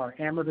average, our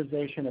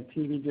amortization of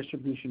TV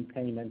distribution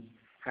payments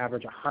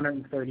average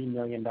 $130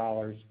 million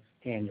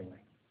annually.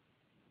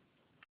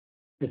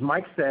 As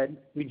Mike said,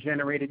 we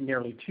generated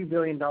nearly $2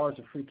 billion of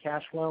free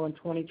cash flow in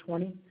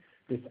 2020.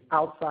 This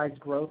outsized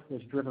growth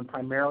was driven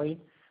primarily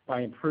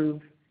by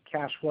improved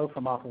cash flow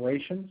from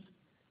operations.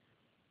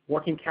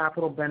 Working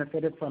capital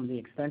benefited from the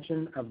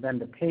extension of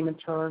vendor payment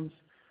terms,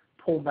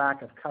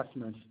 pullback of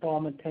customer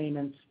installment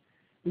payments,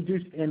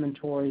 reduced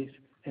inventories,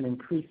 and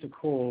increased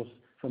accruals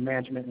for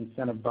management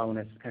incentive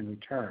bonus and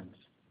returns.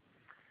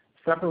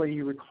 Separately,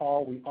 you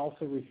recall we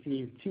also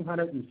received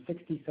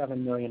 $267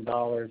 million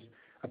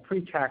of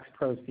pre-tax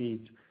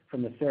proceeds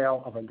from the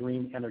sale of a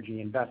green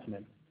energy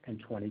investment in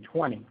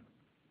 2020.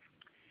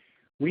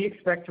 We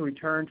expect to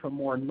return to a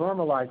more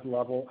normalized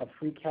level of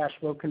free cash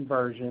flow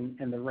conversion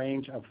in the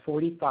range of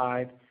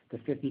 45 to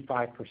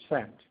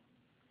 55%.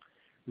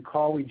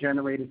 Recall we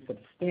generated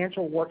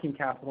substantial working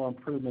capital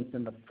improvements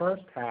in the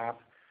first half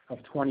of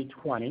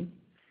 2020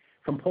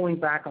 from pulling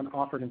back on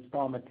offered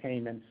installment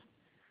payments,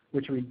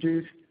 which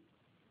reduced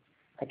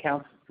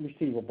accounts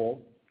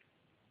receivable,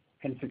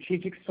 and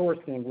strategic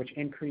sourcing, which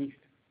increased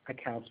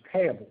accounts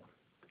payable.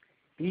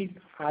 These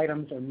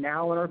items are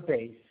now in our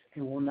base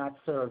and will not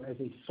serve as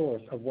a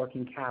source of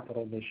working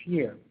capital this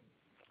year.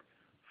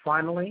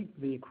 Finally,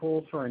 the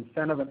accruals for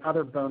incentive and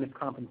other bonus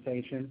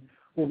compensation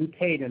will be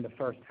paid in the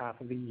first half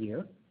of the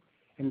year,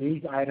 and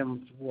these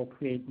items will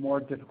create more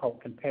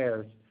difficult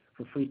compares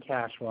for free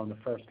cash flow in the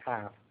first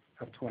half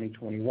of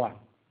 2021.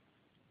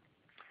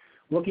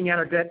 Looking at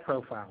our debt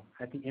profile,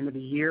 at the end of the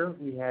year,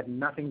 we had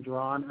nothing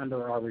drawn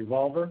under our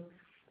revolver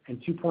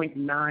and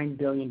 $2.9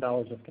 billion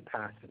of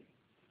capacity.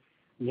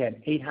 We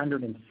had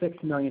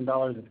 $806 million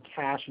of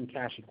cash and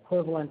cash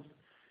equivalents,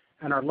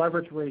 and our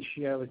leverage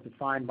ratio, as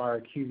defined by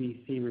our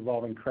QVC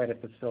revolving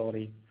credit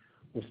facility,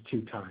 was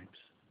 2 times.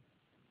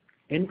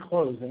 In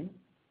closing,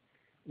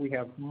 we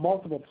have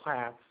multiple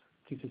paths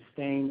to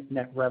sustain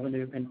net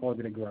revenue and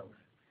OIBDA growth.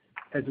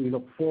 As we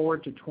look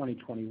forward to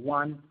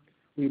 2021,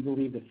 we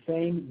believe the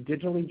same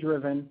digitally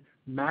driven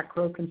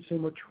macro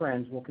consumer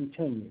trends will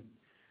continue,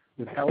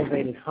 with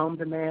elevated home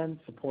demand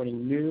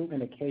supporting new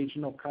and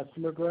occasional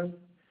customer growth,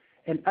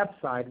 and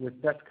upside with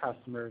best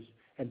customers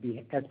as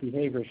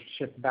behaviors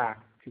shift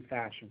back to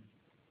fashion.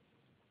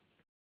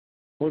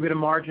 OIBDA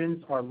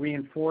margins are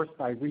reinforced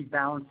by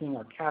rebalancing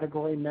our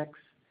category mix,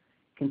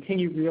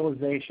 continued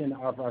realization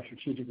of our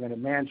strategic vendor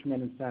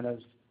management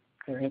incentives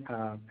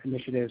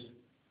initiatives,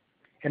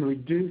 and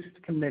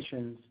reduced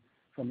commissions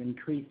from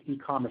increased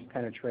e-commerce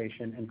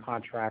penetration and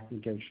contract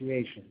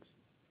negotiations.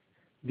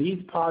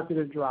 These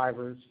positive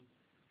drivers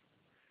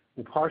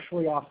will be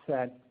partially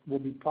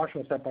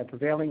offset by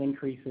prevailing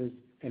increases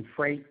in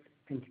freight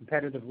and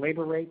competitive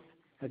labor rates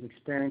as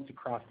experienced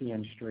across the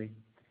industry,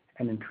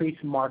 and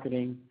increased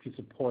marketing to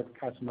support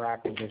customer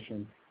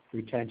acquisition,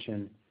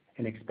 retention,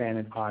 and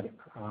expanded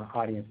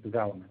audience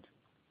development.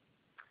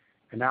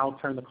 And now I'll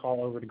turn the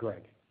call over to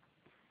Greg.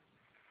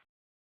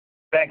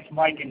 Thanks,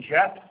 Mike and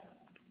Jeff.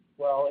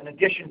 Well, in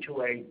addition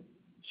to a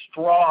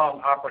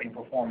strong operating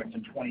performance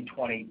in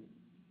 2020,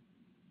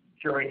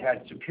 Qurate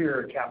had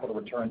superior capital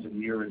returns of the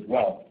year as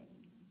well.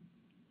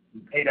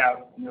 We paid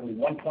out nearly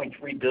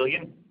 $1.3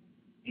 billion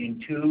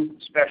in 2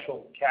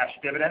 special cash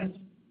dividends.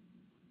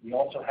 We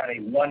also had a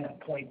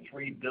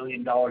 $1.3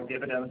 billion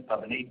dividend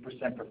of an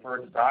 8%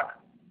 preferred stock,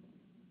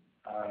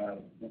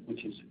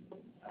 which is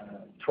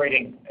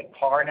trading at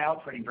par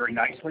now, trading very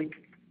nicely.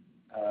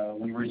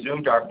 We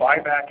resumed our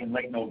buyback in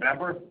late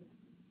November.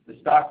 The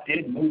stock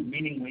did move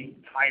meaningfully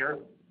higher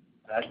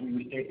as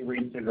we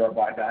reinstated our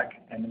buyback,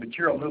 and the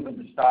material movement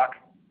in the stock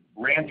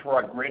ran through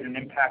our grid and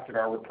impacted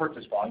our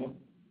repurchase volume.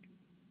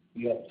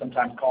 We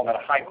sometimes call that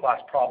a high-class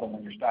problem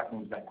when your stock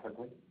moves that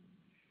quickly.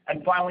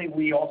 And finally,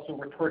 we also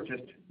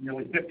repurchased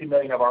nearly $50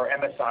 million of our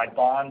MSI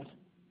bonds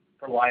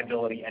for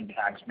liability and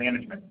tax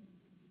management.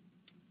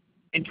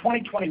 In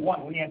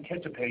 2021, we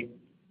anticipate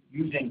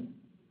using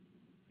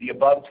the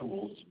above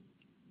tools,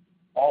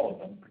 all of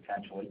them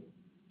potentially,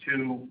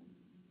 to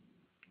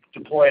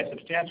deploy a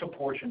substantial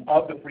portion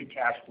of the free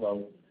cash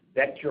flow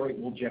that Qurate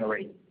will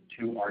generate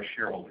to our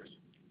shareholders.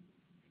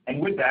 And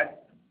with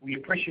that, we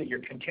appreciate your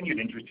continued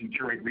interest in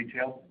Qurate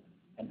Retail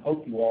and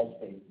hope you all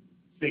stay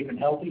safe and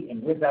healthy.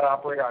 And with that,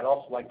 operator, I'd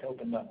also like to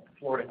open the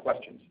floor to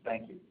questions.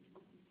 Thank you.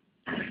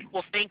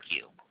 Well, thank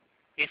you.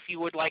 If you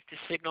would like to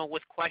signal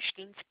with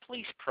questions,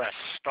 please press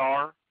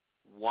 *1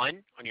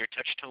 on your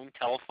touch-tone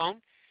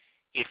telephone.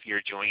 If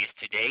you're joining us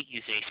today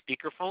using a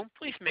speakerphone,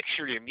 please make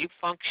sure your mute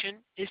function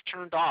is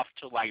turned off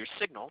to allow your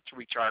signal to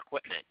reach our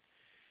equipment.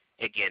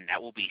 Again,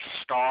 that will be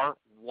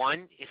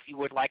 *1 if you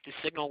would like to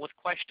signal with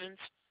questions,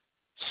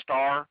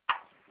 *1.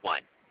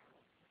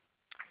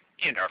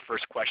 And our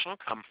first question will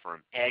come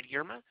from Ed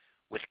Yerma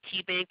with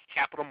KeyBanc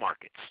Capital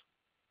Markets.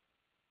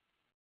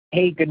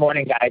 Hey, good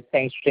morning, guys.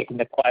 Thanks for taking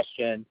the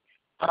question.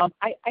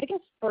 I guess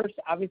first,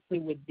 obviously,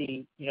 with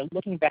the,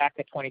 looking back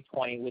at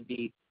 2020 with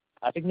the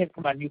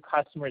significant amount of new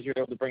customers you're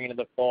able to bring into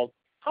the fold,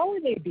 how are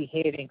they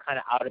behaving kind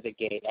of out of the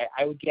gate?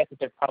 I would guess that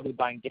they're probably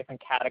buying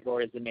different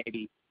categories than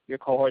maybe your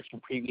cohorts from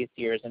previous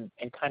years, and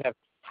kind of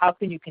how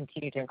can you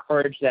continue to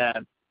encourage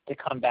them to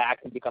come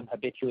back and become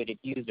habituated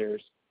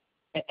users?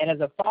 And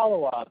as a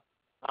follow-up,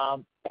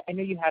 I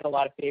know you had a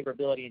lot of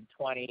favorability in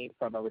 20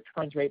 from a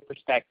returns rate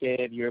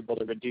perspective. You're able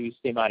to reduce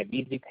the amount of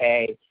easy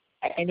pay.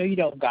 I know you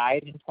don't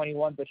guide in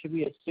 21, but should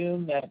we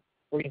assume that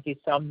we're going to see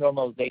some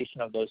normalization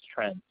of those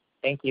trends?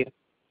 Thank you.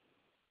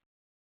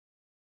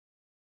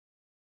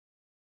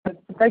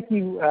 Thank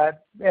you,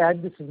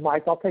 Ed. This is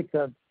Mike. I'll take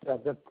the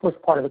first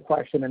part of the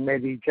question, and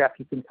maybe, Jeff,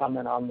 you can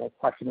comment on the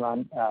question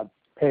around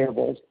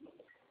payables.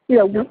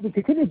 We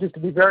continue just to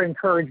be very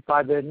encouraged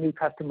by the new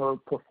customer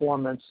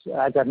performance,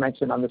 as I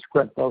mentioned on the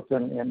script, both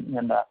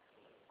in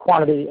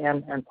quantity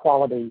and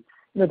quality.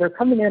 They're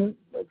coming in.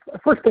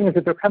 First thing is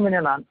that they're coming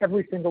in on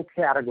every single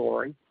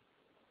category,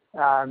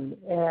 and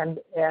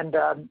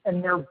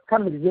they're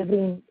kind of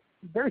exhibiting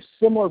very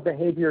similar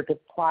behavior to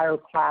prior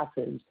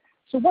classes.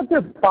 So what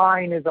they're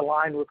buying is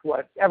aligned with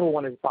what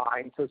everyone is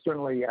buying. So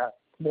certainly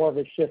more of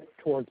a shift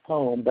towards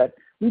home. But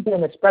we've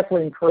been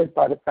especially encouraged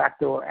by the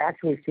fact that we're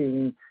actually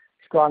seeing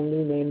strong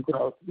new name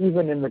growth,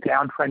 even in the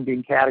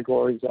downtrending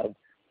categories of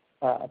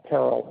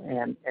apparel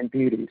and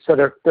beauty. So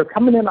they're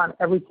coming in on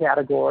every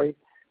category.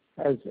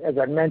 As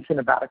I mentioned,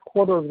 about a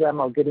quarter of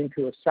them are getting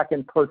to a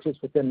second purchase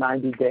within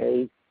 90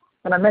 days.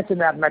 And I mentioned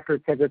that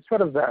metric because it's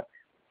sort of the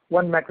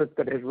one metric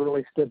that has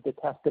really stood the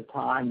test of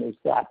time is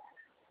that,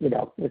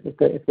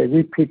 if they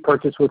repeat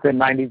purchase within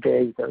 90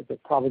 days, they're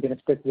probably going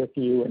to stick with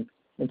you.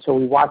 And so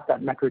we watch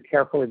that metric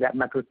carefully. That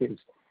metric is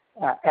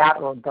at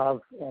or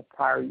above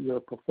prior year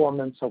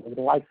performance. So we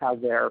like how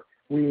they're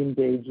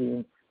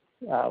re-engaging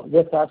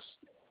with us.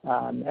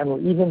 And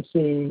we're even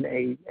seeing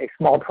a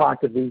small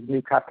tranche of these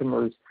new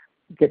customers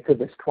get to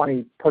this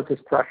 20 purchase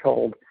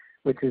threshold,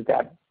 which is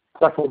that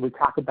threshold we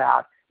talk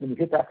about. When you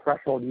hit that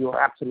threshold, you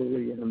are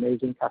absolutely an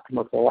amazing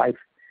customer for life.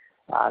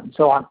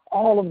 So on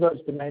all of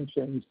those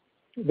dimensions,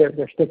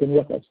 they're sticking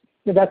with us.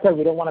 That said,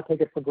 we don't want to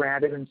take it for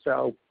granted, and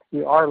so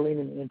we are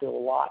leaning into a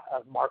lot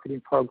of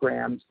marketing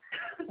programs.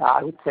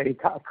 I would say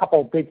a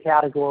couple of big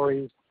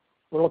categories.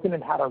 We're looking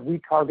at how to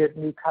retarget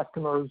new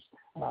customers.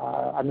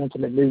 I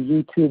mentioned a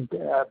new YouTube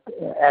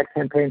ad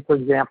campaign, for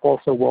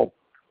example. So we'll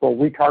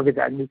retarget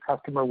that new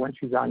customer when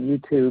she's on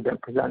YouTube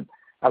and present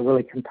a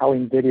really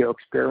compelling video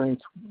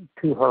experience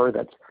to her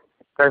that's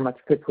very much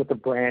fits with the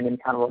brand and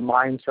kind of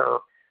reminds her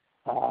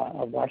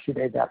of why she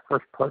made that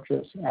first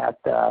purchase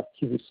at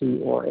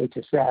QVC or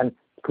HSN,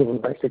 proven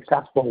very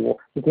successful. We'll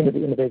continue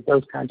to innovate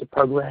those kinds of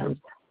programs.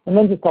 And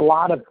then just a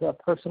lot of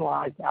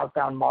personalized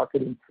outbound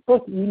marketing,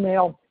 both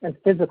email and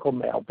physical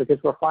mail, because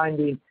we're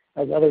finding,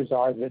 as others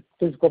are, that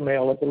physical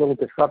mail is a little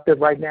disruptive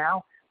right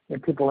now,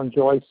 and people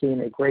enjoy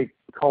seeing a great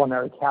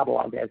culinary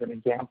catalog as an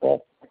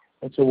example.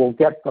 And so we'll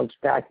get folks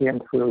back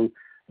in through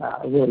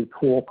a really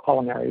cool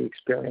culinary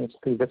experience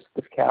through this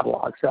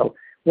catalog. So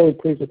really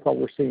pleased with what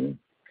we're seeing.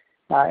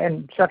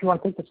 And Jeff, you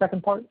want to take the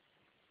second part?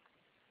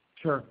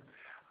 Sure.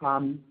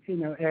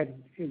 Ed,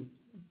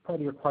 part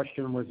of your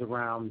question was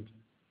around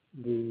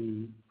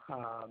the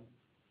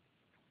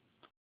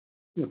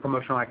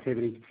promotional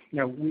activities.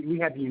 We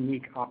had the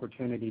unique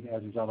opportunity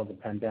as a result of the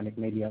pandemic,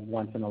 maybe a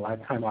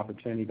once-in-a-lifetime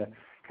opportunity to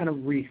kind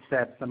of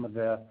reset some of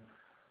the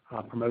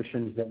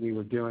promotions that we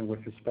were doing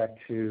with respect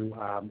to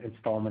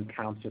installment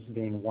counts just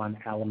being one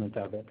element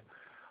of it.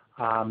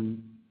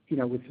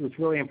 It's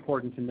really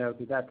important to note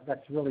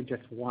that's really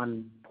just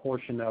one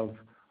portion of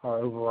our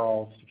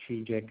overall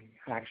strategic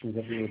actions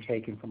that we were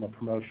taking from a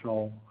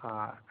promotional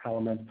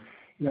element.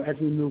 As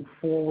we move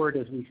forward,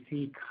 as we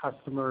see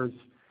customers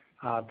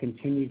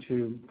continue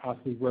to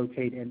possibly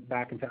rotate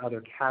back into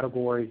other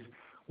categories,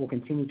 we'll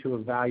continue to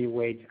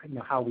evaluate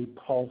how we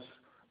pulse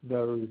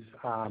those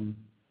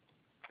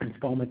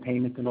installment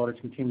payments in order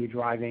to continue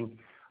driving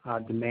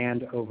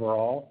demand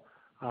overall.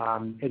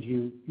 As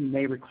you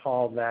may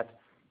recall that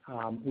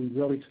we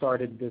really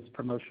started this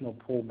promotional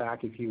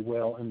pullback, if you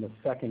will, in the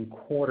second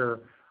quarter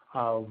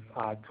of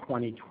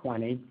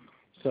 2020.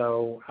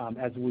 So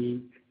as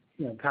we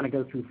kind of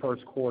go through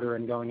first quarter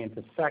and going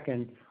into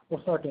second,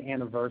 we'll start to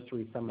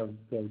anniversary some of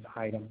those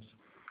items.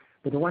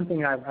 But the one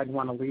thing I'd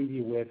want to leave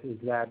you with is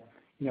that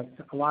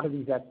a lot of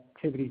these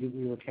activities that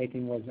we were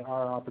taking was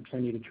our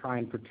opportunity to try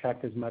and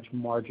protect as much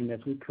margin as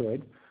we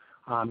could,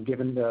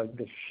 given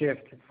the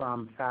shift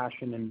from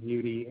fashion and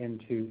beauty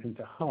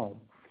into home.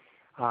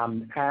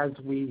 As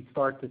we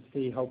start to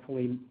see,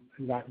 hopefully,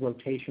 that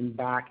rotation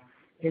back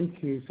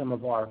into some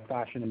of our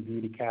fashion and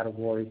beauty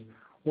categories,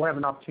 we'll have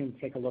an opportunity to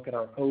take a look at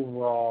our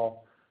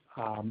overall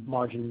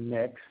margin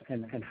mix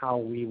and how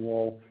we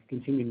will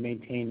continue to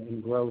maintain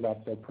and grow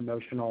that. So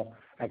promotional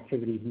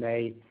activities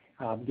may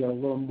get a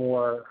little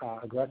more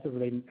aggressive,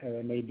 they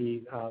may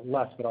be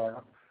less, but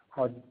our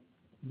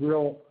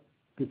real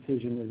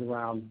decision is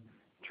around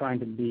trying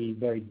to be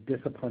very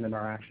disciplined in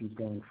our actions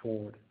going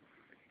forward.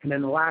 And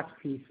then the last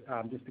piece,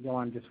 just to go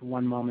on just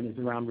one moment, is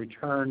around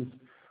returns.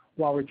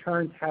 While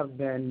returns have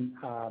been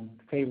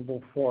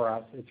favorable for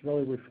us, it's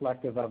really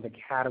reflective of the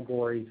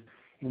categories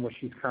in which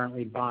she's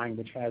currently buying,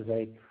 which has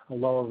a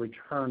lower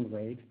return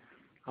rate.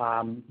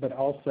 But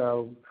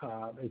also,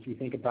 as you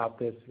think about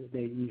this,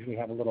 they usually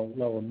have a little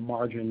lower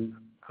margin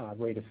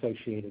rate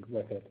associated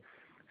with it.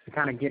 So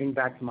kind of getting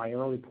back to my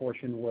early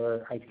portion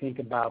where I think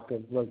about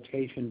the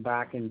rotation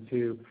back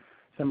into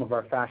some of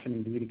our fashion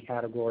and beauty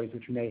categories,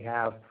 which may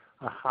have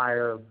a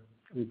higher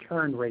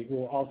return rate,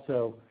 will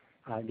also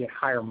get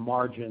higher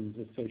margins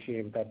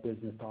associated with that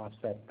business to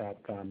offset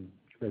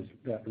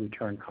that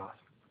return cost.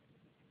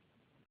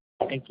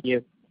 Thank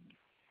you.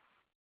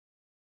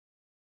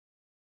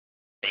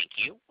 Thank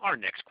you. Our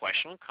next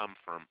question will come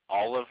from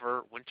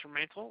Oliver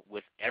Wintermantel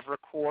with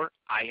Evercore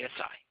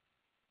ISI.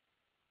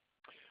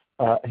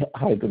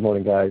 Hi, good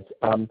morning, guys.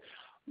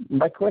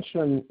 My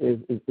question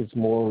is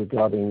more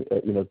regarding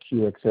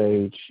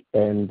QXH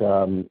and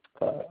on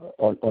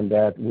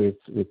that with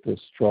the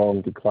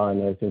strong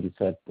decline. I think you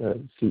said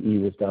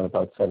CE was down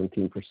about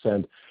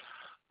 17%.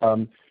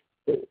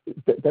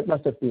 That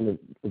must have been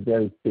a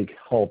very big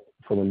help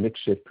from a mix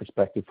shift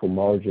perspective for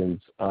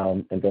margins,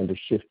 and then the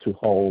shift to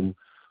home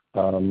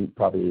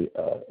probably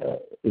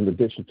in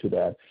addition to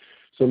that.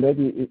 So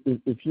maybe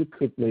if you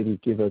could maybe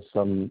give us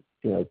some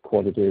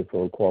quantitative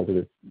or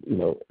qualitative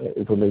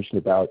information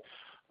about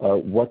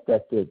what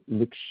that did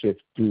mix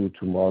shift do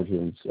to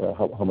margins,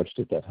 how much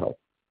did that help?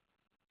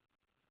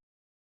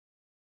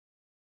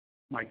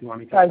 Mike, you want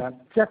me to take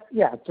that? Jeff, do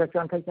you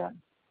want to take that?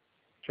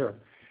 Sure.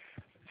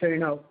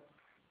 So,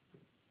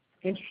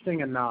 interesting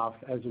enough,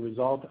 as a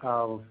result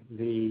of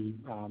the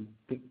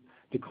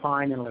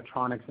decline in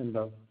electronics in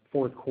the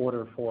fourth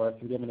quarter for us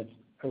and given its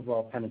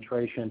overall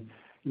penetration,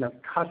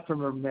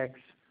 customer mix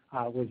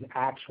was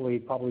actually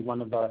probably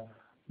one of the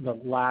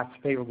last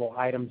favorable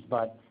items,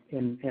 but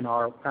in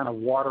our kind of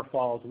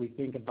waterfalls, we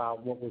think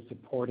about what was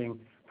supporting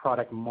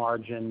product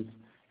margins,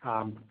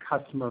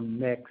 customer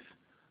mix,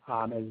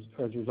 as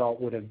a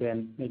result would have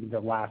been maybe the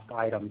last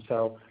item.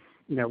 So,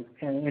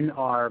 in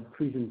our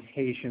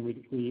presentation,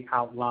 we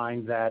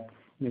outlined that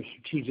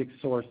strategic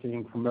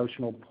sourcing,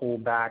 promotional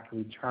pullback,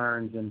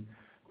 returns, and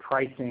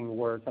pricing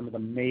were some of the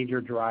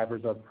major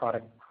drivers of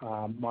product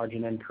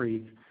margin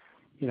increase.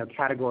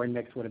 Category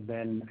mix would have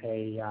been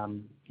a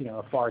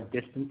far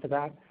distance to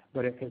that,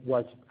 but it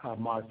was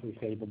modestly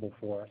favorable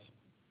for us.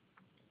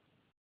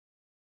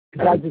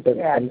 Could I just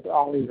add,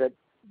 Ollie, that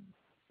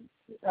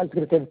I was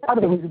going to say part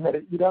of the reason that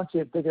you don't see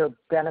a bigger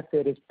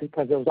benefit is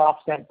because it was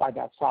offset by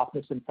that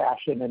softness in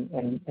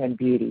fashion and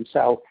beauty.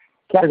 So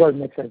category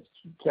mix, as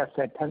Jeff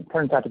said,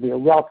 turns out to be a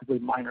relatively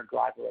minor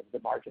driver of the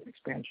margin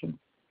expansion.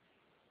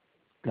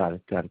 Got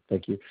it.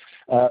 Thank you.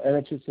 And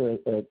then just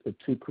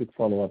two quick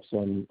follow-ups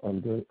on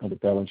the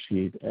balance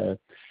sheet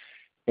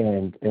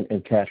and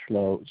cash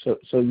flow.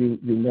 So you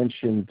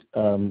mentioned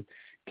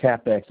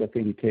CapEx. I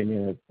think you came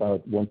in at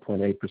about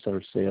 1.8%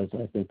 of sales.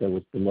 I think that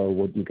was below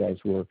what you guys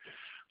were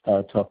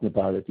talking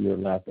about at your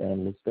last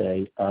Analyst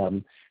Day.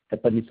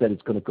 But you said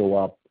it's going to go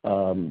up.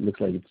 Looks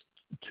like it's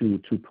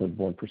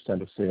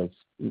 2.1% of sales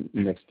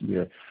next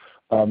year.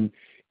 What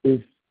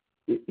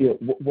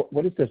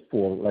is that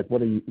for? Like,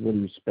 what are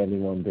you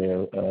spending on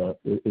there?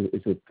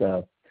 Is it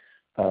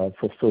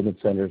fulfillment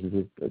centers?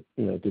 Is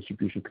it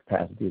distribution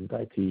capacity in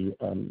IT?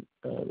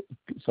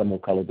 Some more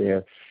color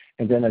there.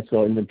 And then I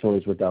saw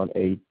inventories were down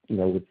 8.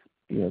 With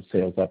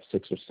sales up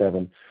 6 or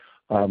 7.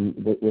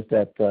 With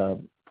that,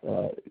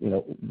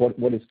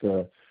 what is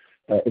the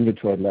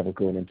inventory level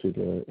going into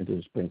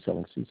the spring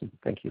selling season?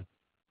 Thank you.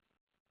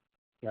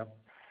 Yeah.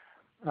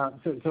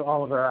 So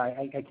Oliver,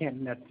 I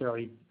can't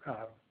necessarily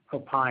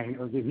opine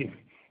or give you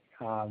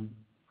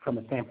from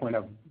a standpoint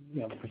of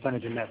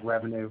percentage of net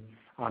revenue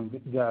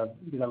that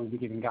we'll be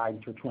giving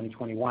guidance for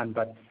 2021.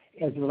 But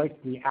as it relates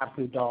to the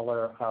absolute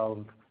dollar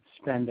of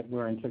spend that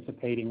we're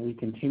anticipating, we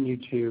continue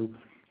to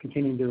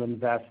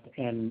invest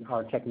in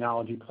our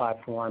technology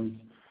platforms.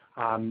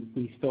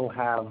 We still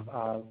have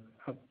a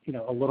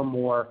little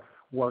more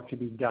work to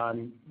be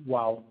done,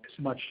 while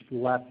much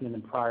less than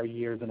in prior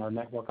years in our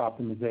network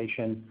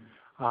optimization.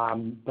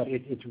 But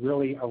it's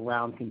really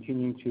around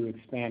continuing to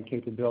expand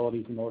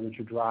capabilities in order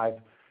to drive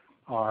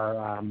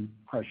our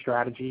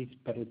strategies.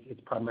 But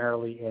it's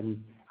primarily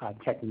in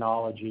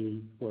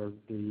technology where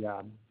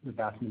the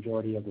vast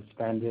majority of the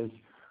spend is,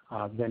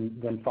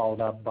 then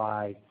followed up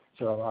by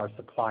sort of our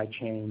supply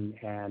chain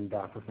and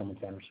fulfillment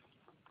centers.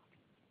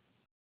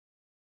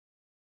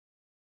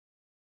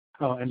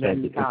 Oh, and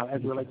then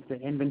as it relates to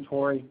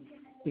inventory,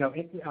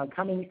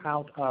 coming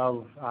out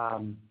of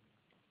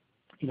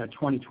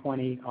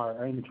 2020,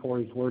 our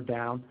inventories were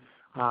down.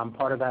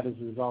 Part of that is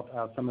a result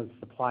of some of the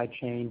supply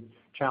chain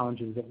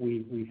challenges that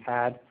we've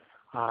had.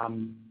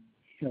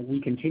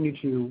 We continue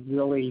to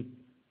really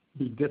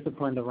be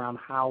disciplined around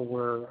how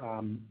we're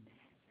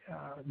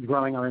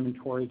growing our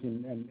inventories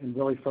and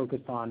really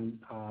focused on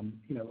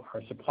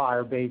our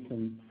supplier base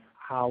and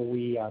how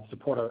we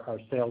support our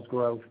sales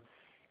growth.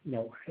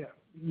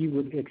 You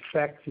would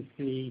expect to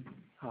see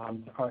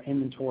our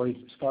inventories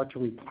start to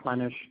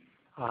replenish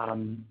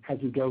as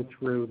we go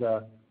through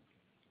the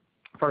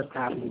first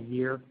half of the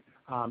year,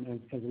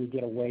 as we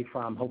get away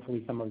from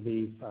hopefully some of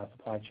these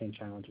supply chain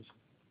challenges.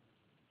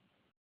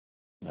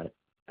 Got it.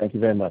 Thank you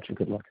very much, and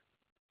good luck.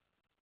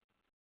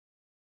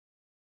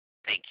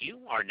 Thank you.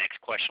 Our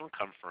next question will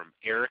come from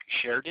Eric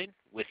Sheridan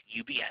with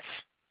UBS.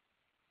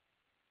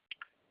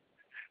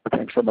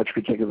 Thanks so much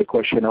for taking the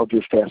question. I'll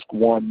just ask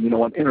one.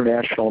 On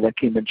international, that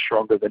came in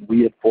stronger than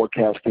we had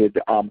forecasted.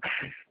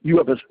 You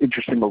have an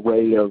interesting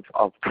array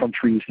of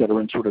countries that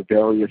are in sort of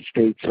various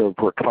states of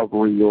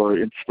recovery or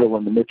it's still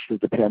in the midst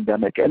of the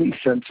pandemic. Any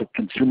sense of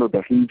consumer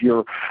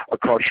behavior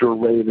across your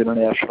array of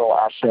international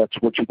assets?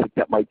 What do you think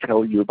that might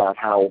tell you about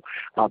how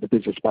the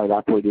business might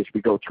operate as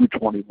we go through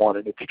 21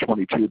 and into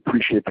 22?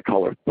 Appreciate the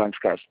color. Thanks,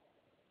 guys.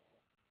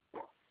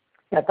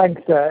 Yeah,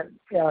 thanks, Eric.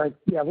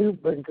 Yeah,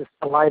 we've been just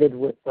delighted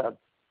with the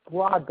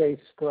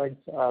broad-based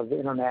strength of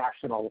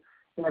international.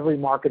 Every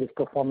market is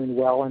performing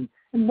well, and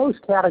most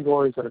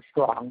categories are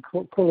strong.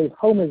 Clearly,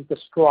 home is the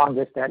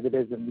strongest as it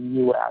is in the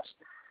U.S.,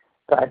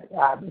 but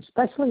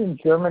especially in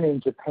Germany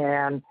and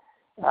Japan,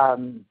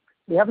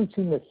 we haven't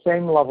seen the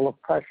same level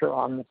of pressure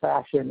on the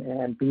fashion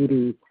and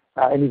beauty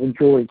and even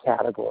jewelry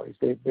categories.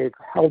 They've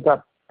held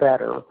up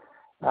better.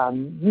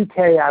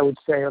 UK, I would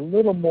say, a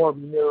little more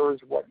mirrors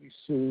what you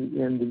see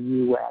in the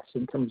U.S.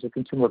 in terms of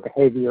consumer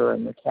behavior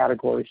and the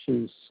categories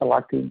she's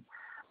selecting.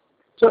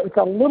 So it's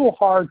a little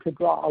hard to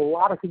draw a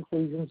lot of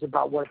conclusions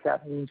about what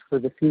that means for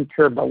the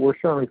future, but we're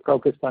certainly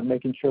focused on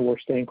making sure we're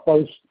staying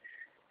close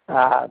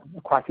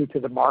across each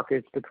of the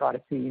markets to try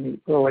to see any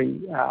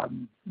early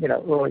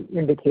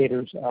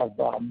indicators of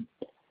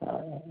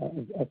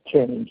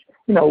change.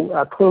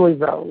 Clearly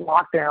the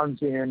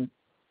lockdowns in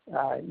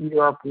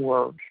Europe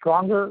were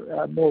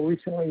stronger more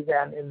recently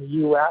than in the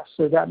U.S.,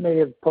 so that may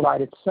have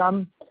provided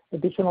some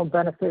additional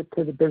benefit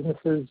to the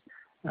businesses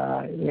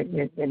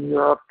in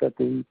Europe, that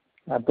the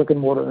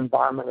brick-and-mortar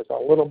environment is a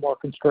little more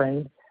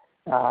constrained.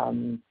 But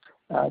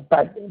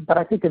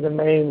I think in the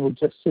main, we're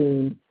just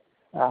seeing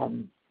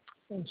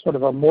sort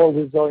of a more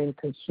resilient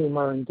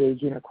consumer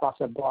engaging across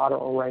a broader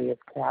array of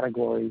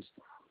categories.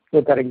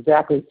 What that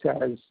exactly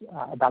says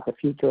about the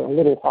future, a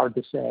little hard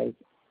to say,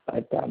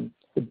 but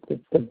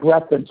the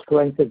breadth and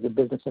strength of the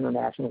business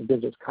international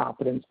gives us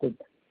confidence that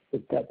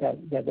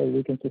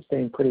we can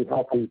sustain pretty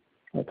healthy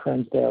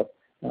trends there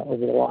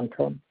over the long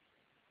term.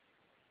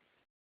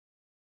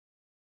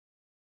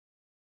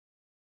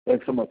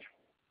 Thanks so much.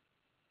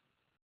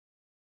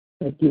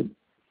 Thank you.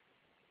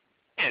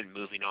 And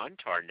moving on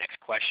to our next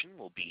question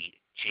will be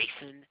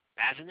Jason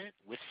Bazinet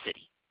with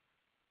Citi.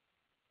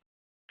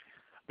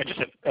 I just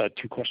have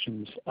two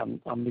questions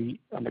on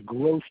the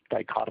growth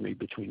dichotomy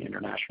between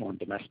international and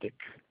domestic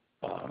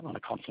on a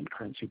constant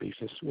currency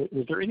basis.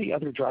 Was there any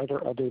other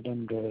driver other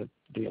than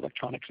the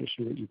electronics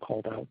issue that you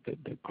called out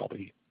that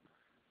probably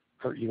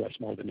hurt U.S.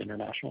 more than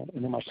international?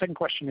 And then my second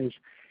question is,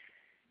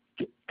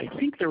 I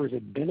think there was a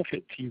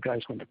benefit to you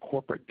guys when the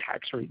corporate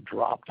tax rate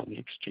dropped on the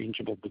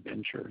exchangeable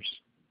debentures.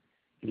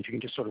 And if you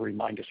can just sort of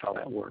remind us how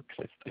that works,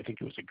 I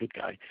think it was a good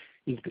guy.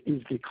 Is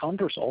the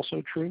converse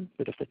also true,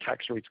 that if the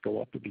tax rates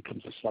go up, it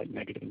becomes a slight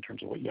negative in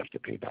terms of what you have to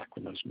pay back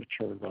when those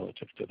mature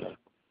relative to the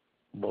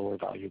lower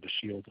value of the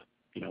shield,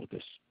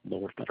 this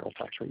lower federal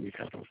tax rate we've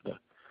had over the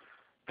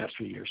past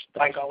few years?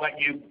 Mike, I'll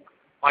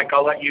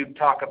let you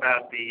talk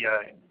about the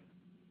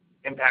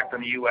impact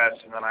on the U.S.,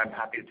 and then I'm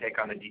happy to take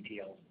on the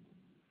details.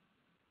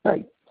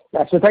 Right.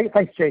 Yeah, so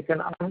thanks, Jason.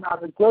 On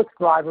the growth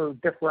driver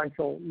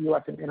differential,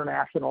 U.S. and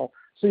international,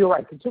 so you're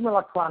right. Consumer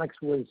electronics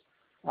was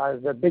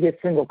the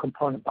biggest single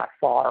component by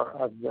far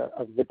of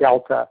the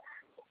delta.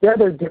 The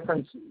other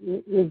difference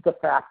is the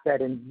fact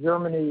that in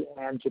Germany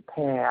and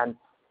Japan,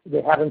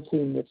 they haven't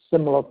seen the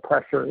similar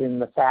pressure in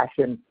the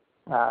fashion,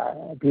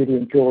 beauty,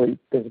 and jewelry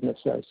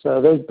businesses.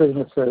 So those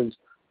businesses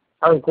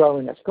aren't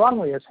growing as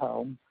strongly as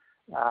home,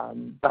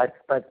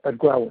 but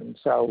growing.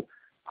 So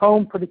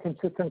home pretty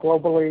consistent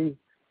globally.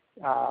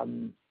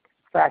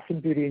 Fashion,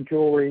 beauty, and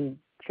jewelry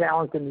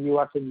challenged in the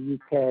U.S. and the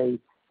U.K.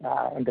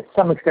 And to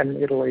some extent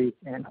in Italy,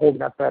 and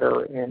holding up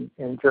better in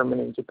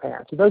Germany and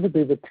Japan. So those would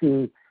be the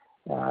two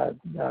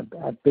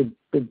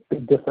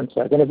big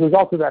differences. And as a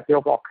result of that, the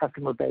overall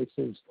customer base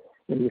is,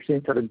 you're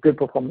seeing sort of good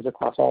performance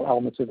across all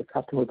elements of the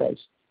customer base.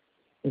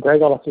 And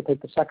Greg, I'll let you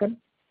take the second.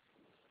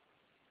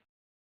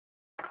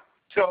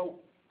 So,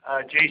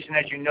 Jason,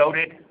 as you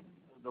noted,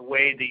 the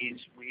way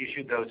we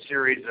issued those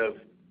series of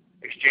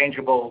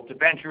exchangeable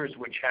debentures,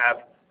 which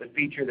have the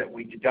feature that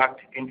we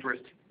deduct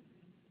interest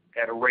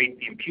at a rate,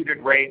 the imputed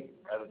rate,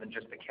 rather than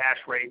just the cash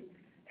rate,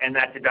 and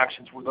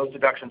those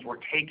deductions were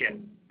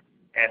taken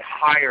at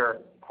higher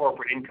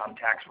corporate income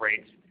tax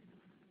rates.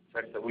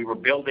 such that we were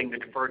building the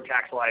deferred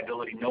tax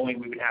liability knowing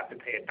we would have to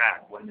pay it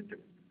back. When the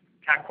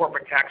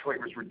corporate tax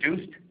rate was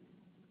reduced,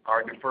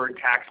 our deferred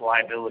tax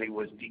liability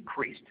was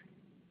decreased.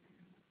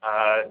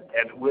 And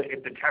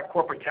if the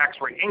corporate tax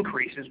rate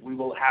increases, we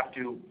will have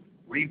to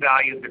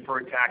revalue the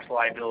deferred tax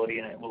liability,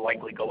 and it will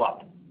likely go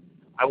up.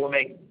 I will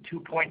make 2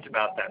 points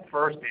about that.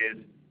 First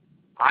is,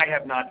 I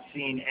have not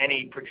seen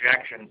any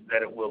projections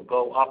that it will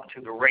go up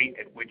to the rate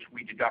at which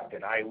we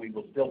deducted. We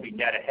will still be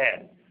net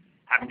ahead,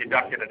 having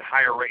deducted at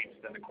higher rates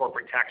than the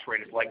corporate tax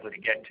rate is likely to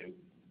get to.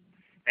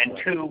 And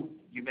two,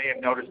 you may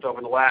have noticed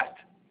over the last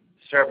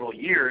several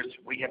years,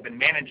 we have been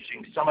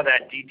managing some of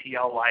that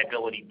DTL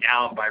liability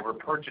down by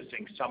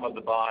repurchasing some of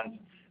the bonds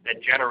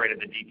that generated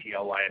the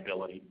DTL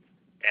liability,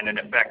 and in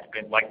effect,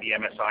 like the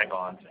MSI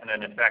bonds, and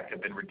in effect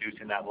have been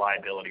reducing that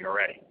liability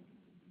already.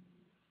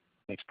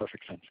 Makes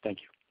perfect sense. Thank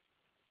you.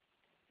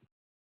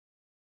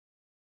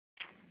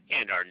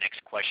 And our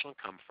next question will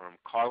come from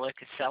Carla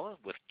Casella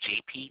with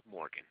J.P.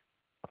 Morgan.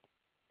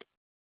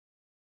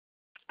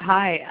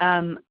 Hi.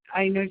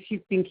 I noticed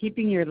you've been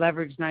keeping your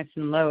leverage nice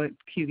and low at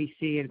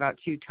QVC at about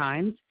 2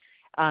 times.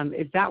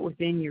 Is that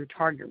within your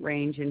target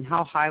range, and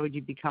how high would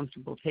you be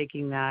comfortable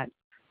taking that,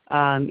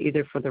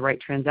 either for the right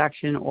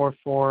transaction or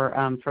for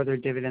further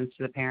dividends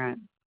to the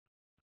parent?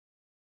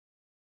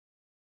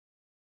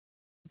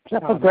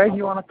 Jeff or Greg,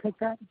 you want to take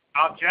that?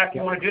 Jeff,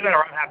 you want to do that,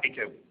 or I'm happy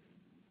to?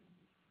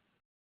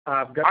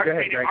 Go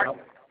ahead, Greg.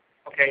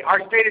 Okay, our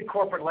stated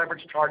corporate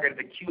leverage target at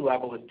the Q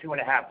level is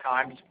 2.5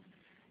 times.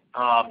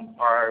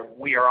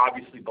 We are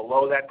obviously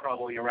below that,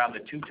 probably around the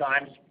 2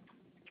 times,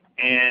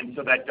 and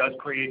so that does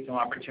create some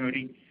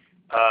opportunity.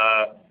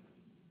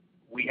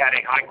 We had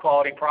a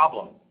high-quality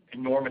problem,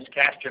 enormous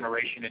cash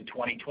generation in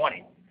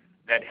 2020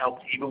 that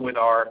helped even with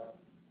our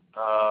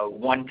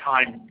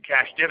one-time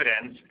cash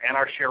dividends and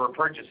our share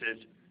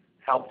repurchases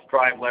helped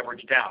drive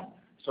leverage down.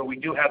 So we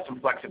do have some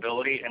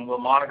flexibility, and we'll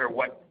monitor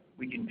what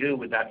we can do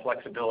with that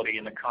flexibility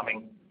in the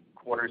coming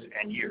quarters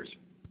and years.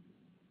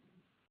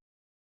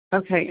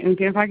 Okay, and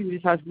if I can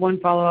just ask one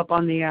follow-up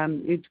on the,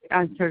 you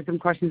answered some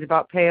questions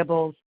about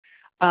payables.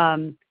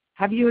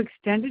 Have you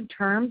extended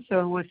terms?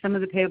 So was some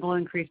of the payable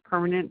increase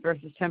permanent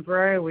versus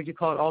temporary, or would you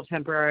call it all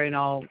temporary and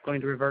all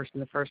going to reverse in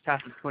the first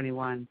half of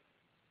 21?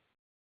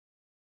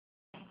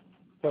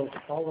 So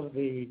all of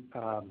the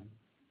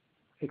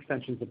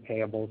extensions of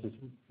payables is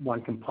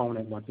one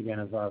component, once again,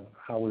 of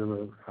how we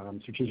were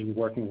strategically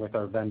working with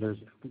our vendors.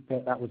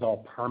 That was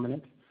all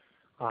permanent.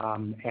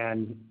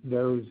 And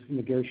those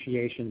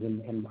negotiations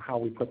and how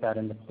we put that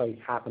into place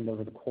happened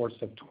over the course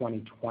of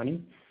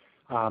 2020.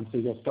 So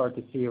you'll start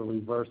to see a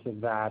reverse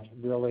of that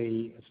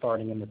really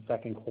starting in the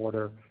second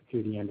quarter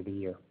through the end of the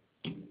year.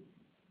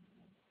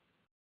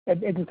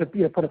 And just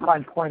to put a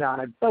fine point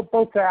on it,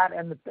 both that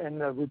and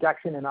the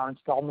reduction in our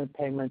installment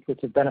payments,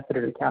 which have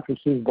benefited accounts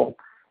receivable.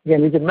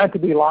 Again, these are meant to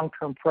be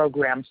long-term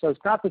programs, so it's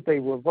not that they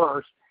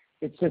reverse.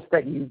 It's just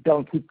that you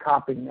don't keep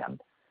comping them.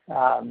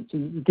 So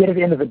you get it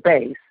into the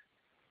base,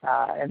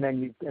 and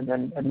then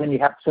you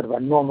have sort of a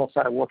normal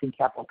set of working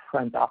capital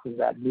trends off of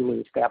that newly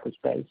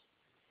established base.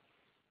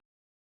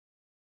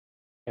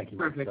 Thank you.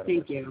 Perfect.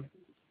 Thank you.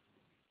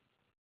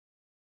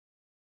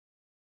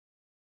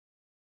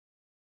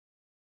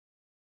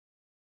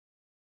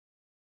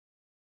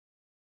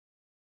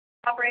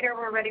 Operator,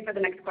 we're ready for the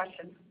next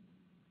question.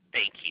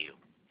 Thank you.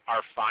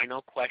 Our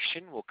final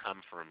question will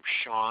come from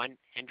Sean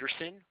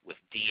Henderson with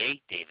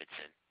D.A.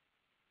 Davidson.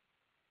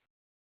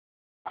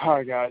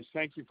 Hi, guys.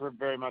 Thank you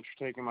very much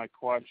for taking my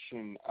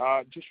question.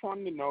 Just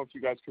wanted to know if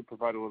you guys could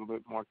provide a little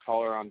bit more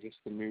color on just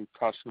the new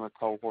customer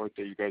cohort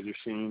that you guys are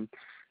seeing.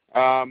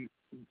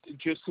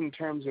 Just in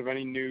terms of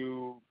any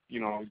new,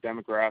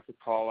 demographic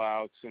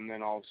call-outs, and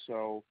then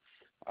also,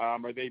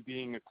 are they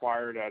being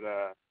acquired at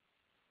a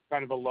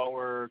kind of a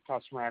lower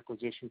customer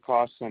acquisition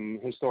cost than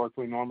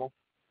historically normal?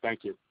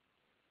 Thank you.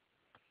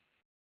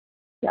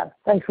 Yeah,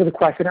 thanks for the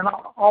question. And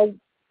I'll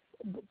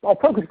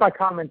focus my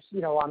comments,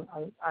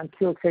 on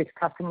QXH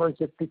customers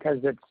just because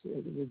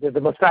they're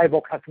the most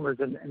valuable customers,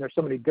 and there's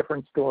so many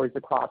different stories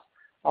across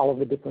all of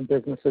the different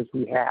businesses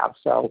we have.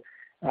 So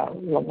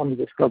let me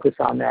just focus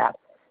on that.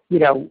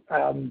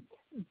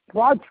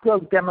 Broad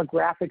stroke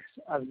demographics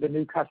of the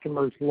new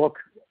customers look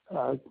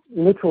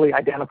literally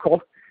identical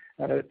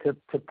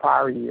to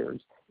prior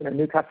years.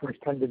 New customers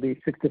tend to be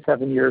 6 to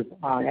 7 years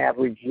on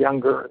average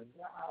younger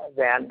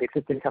than the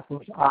existing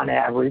customers on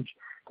average,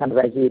 kind of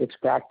as you'd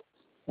expect.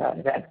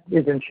 That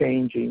isn't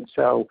changing.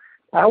 So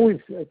I always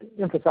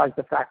emphasize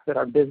the fact that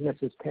our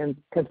businesses tend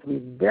to be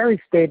very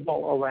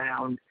stable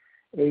around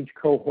age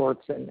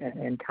cohorts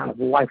and kind of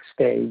life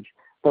stage,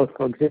 both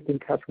for existing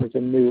customers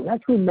and new. And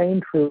that's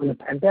remained true in the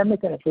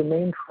pandemic, and it's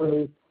remained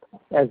true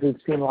as we've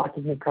seen lots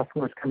of new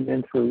customers come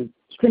in through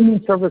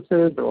streaming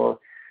services or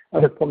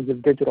other forms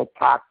of digital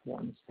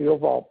platforms. The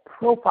overall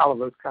profile of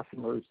those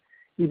customers,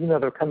 even though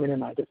they're coming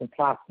in on different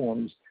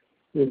platforms,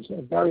 is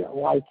very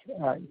alike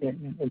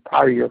in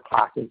prior year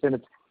classes. And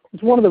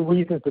it's one of the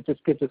reasons that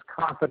just gives us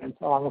confidence,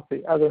 along with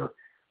the other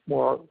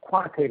more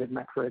quantitative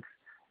metrics,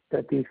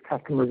 that these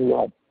customers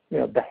will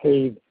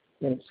behave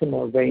in a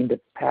similar vein to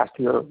past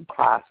year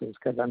classes,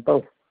 because on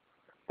both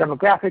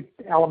demographic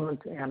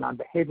elements and on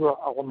behavioral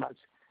elements,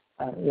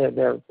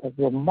 they're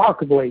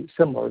remarkably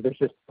similar. There's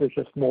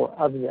just more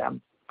of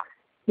them.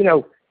 You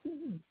know,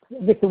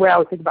 I guess the way I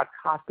would think about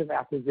cost of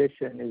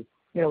acquisition is,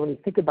 you know, when you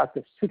think about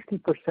the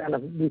 60%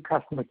 of new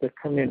customers that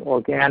come in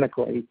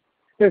organically,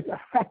 there's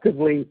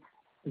effectively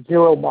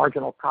zero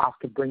marginal cost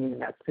to bringing in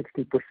that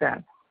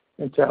 60%.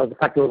 And so the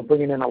fact that we're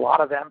bringing in a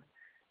lot of them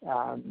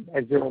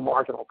at zero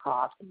marginal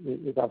cost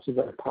is obviously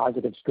a very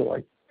positive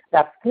story.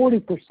 That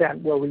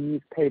 40% where we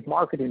use paid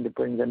marketing to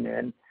bring them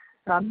in,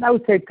 I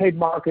would say paid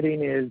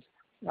marketing is,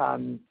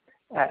 you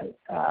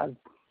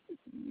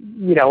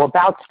know,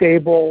 about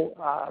stable,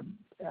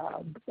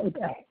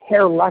 a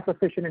hair less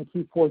efficient in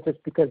Q4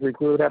 just because we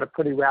grew it at a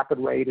pretty rapid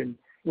rate and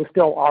we're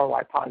still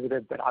ROI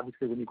positive, but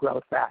obviously when you grow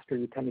it faster,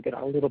 you tend to get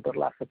a little bit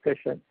less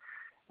efficient.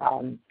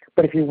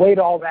 But if you weigh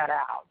all that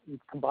out, you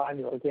combine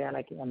the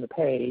organic and the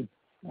paid,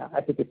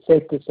 I think it's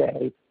safe to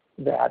say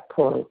that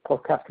per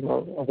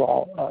customer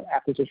overall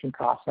acquisition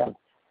costs have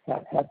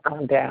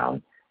gone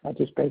down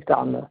just based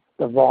on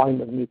the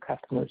volume of new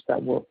customers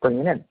that we're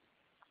bringing in.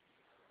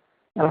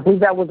 And I think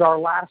that was our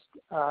last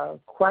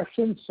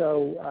question.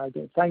 So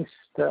again, thanks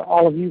to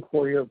all of you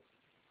for your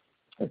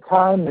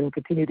time and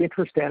continued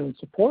interest and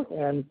support,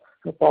 and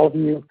hope all of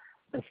you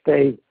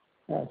stay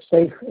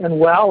safe and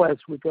well as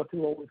we go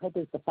through what we hope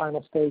is the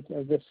final stage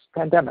of this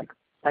pandemic.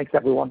 Thanks,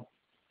 everyone.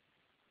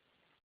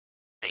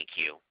 Thank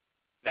you.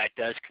 That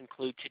does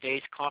conclude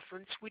today's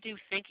conference. We do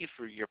thank you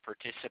for your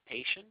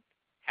participation.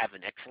 Have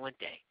an excellent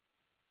day.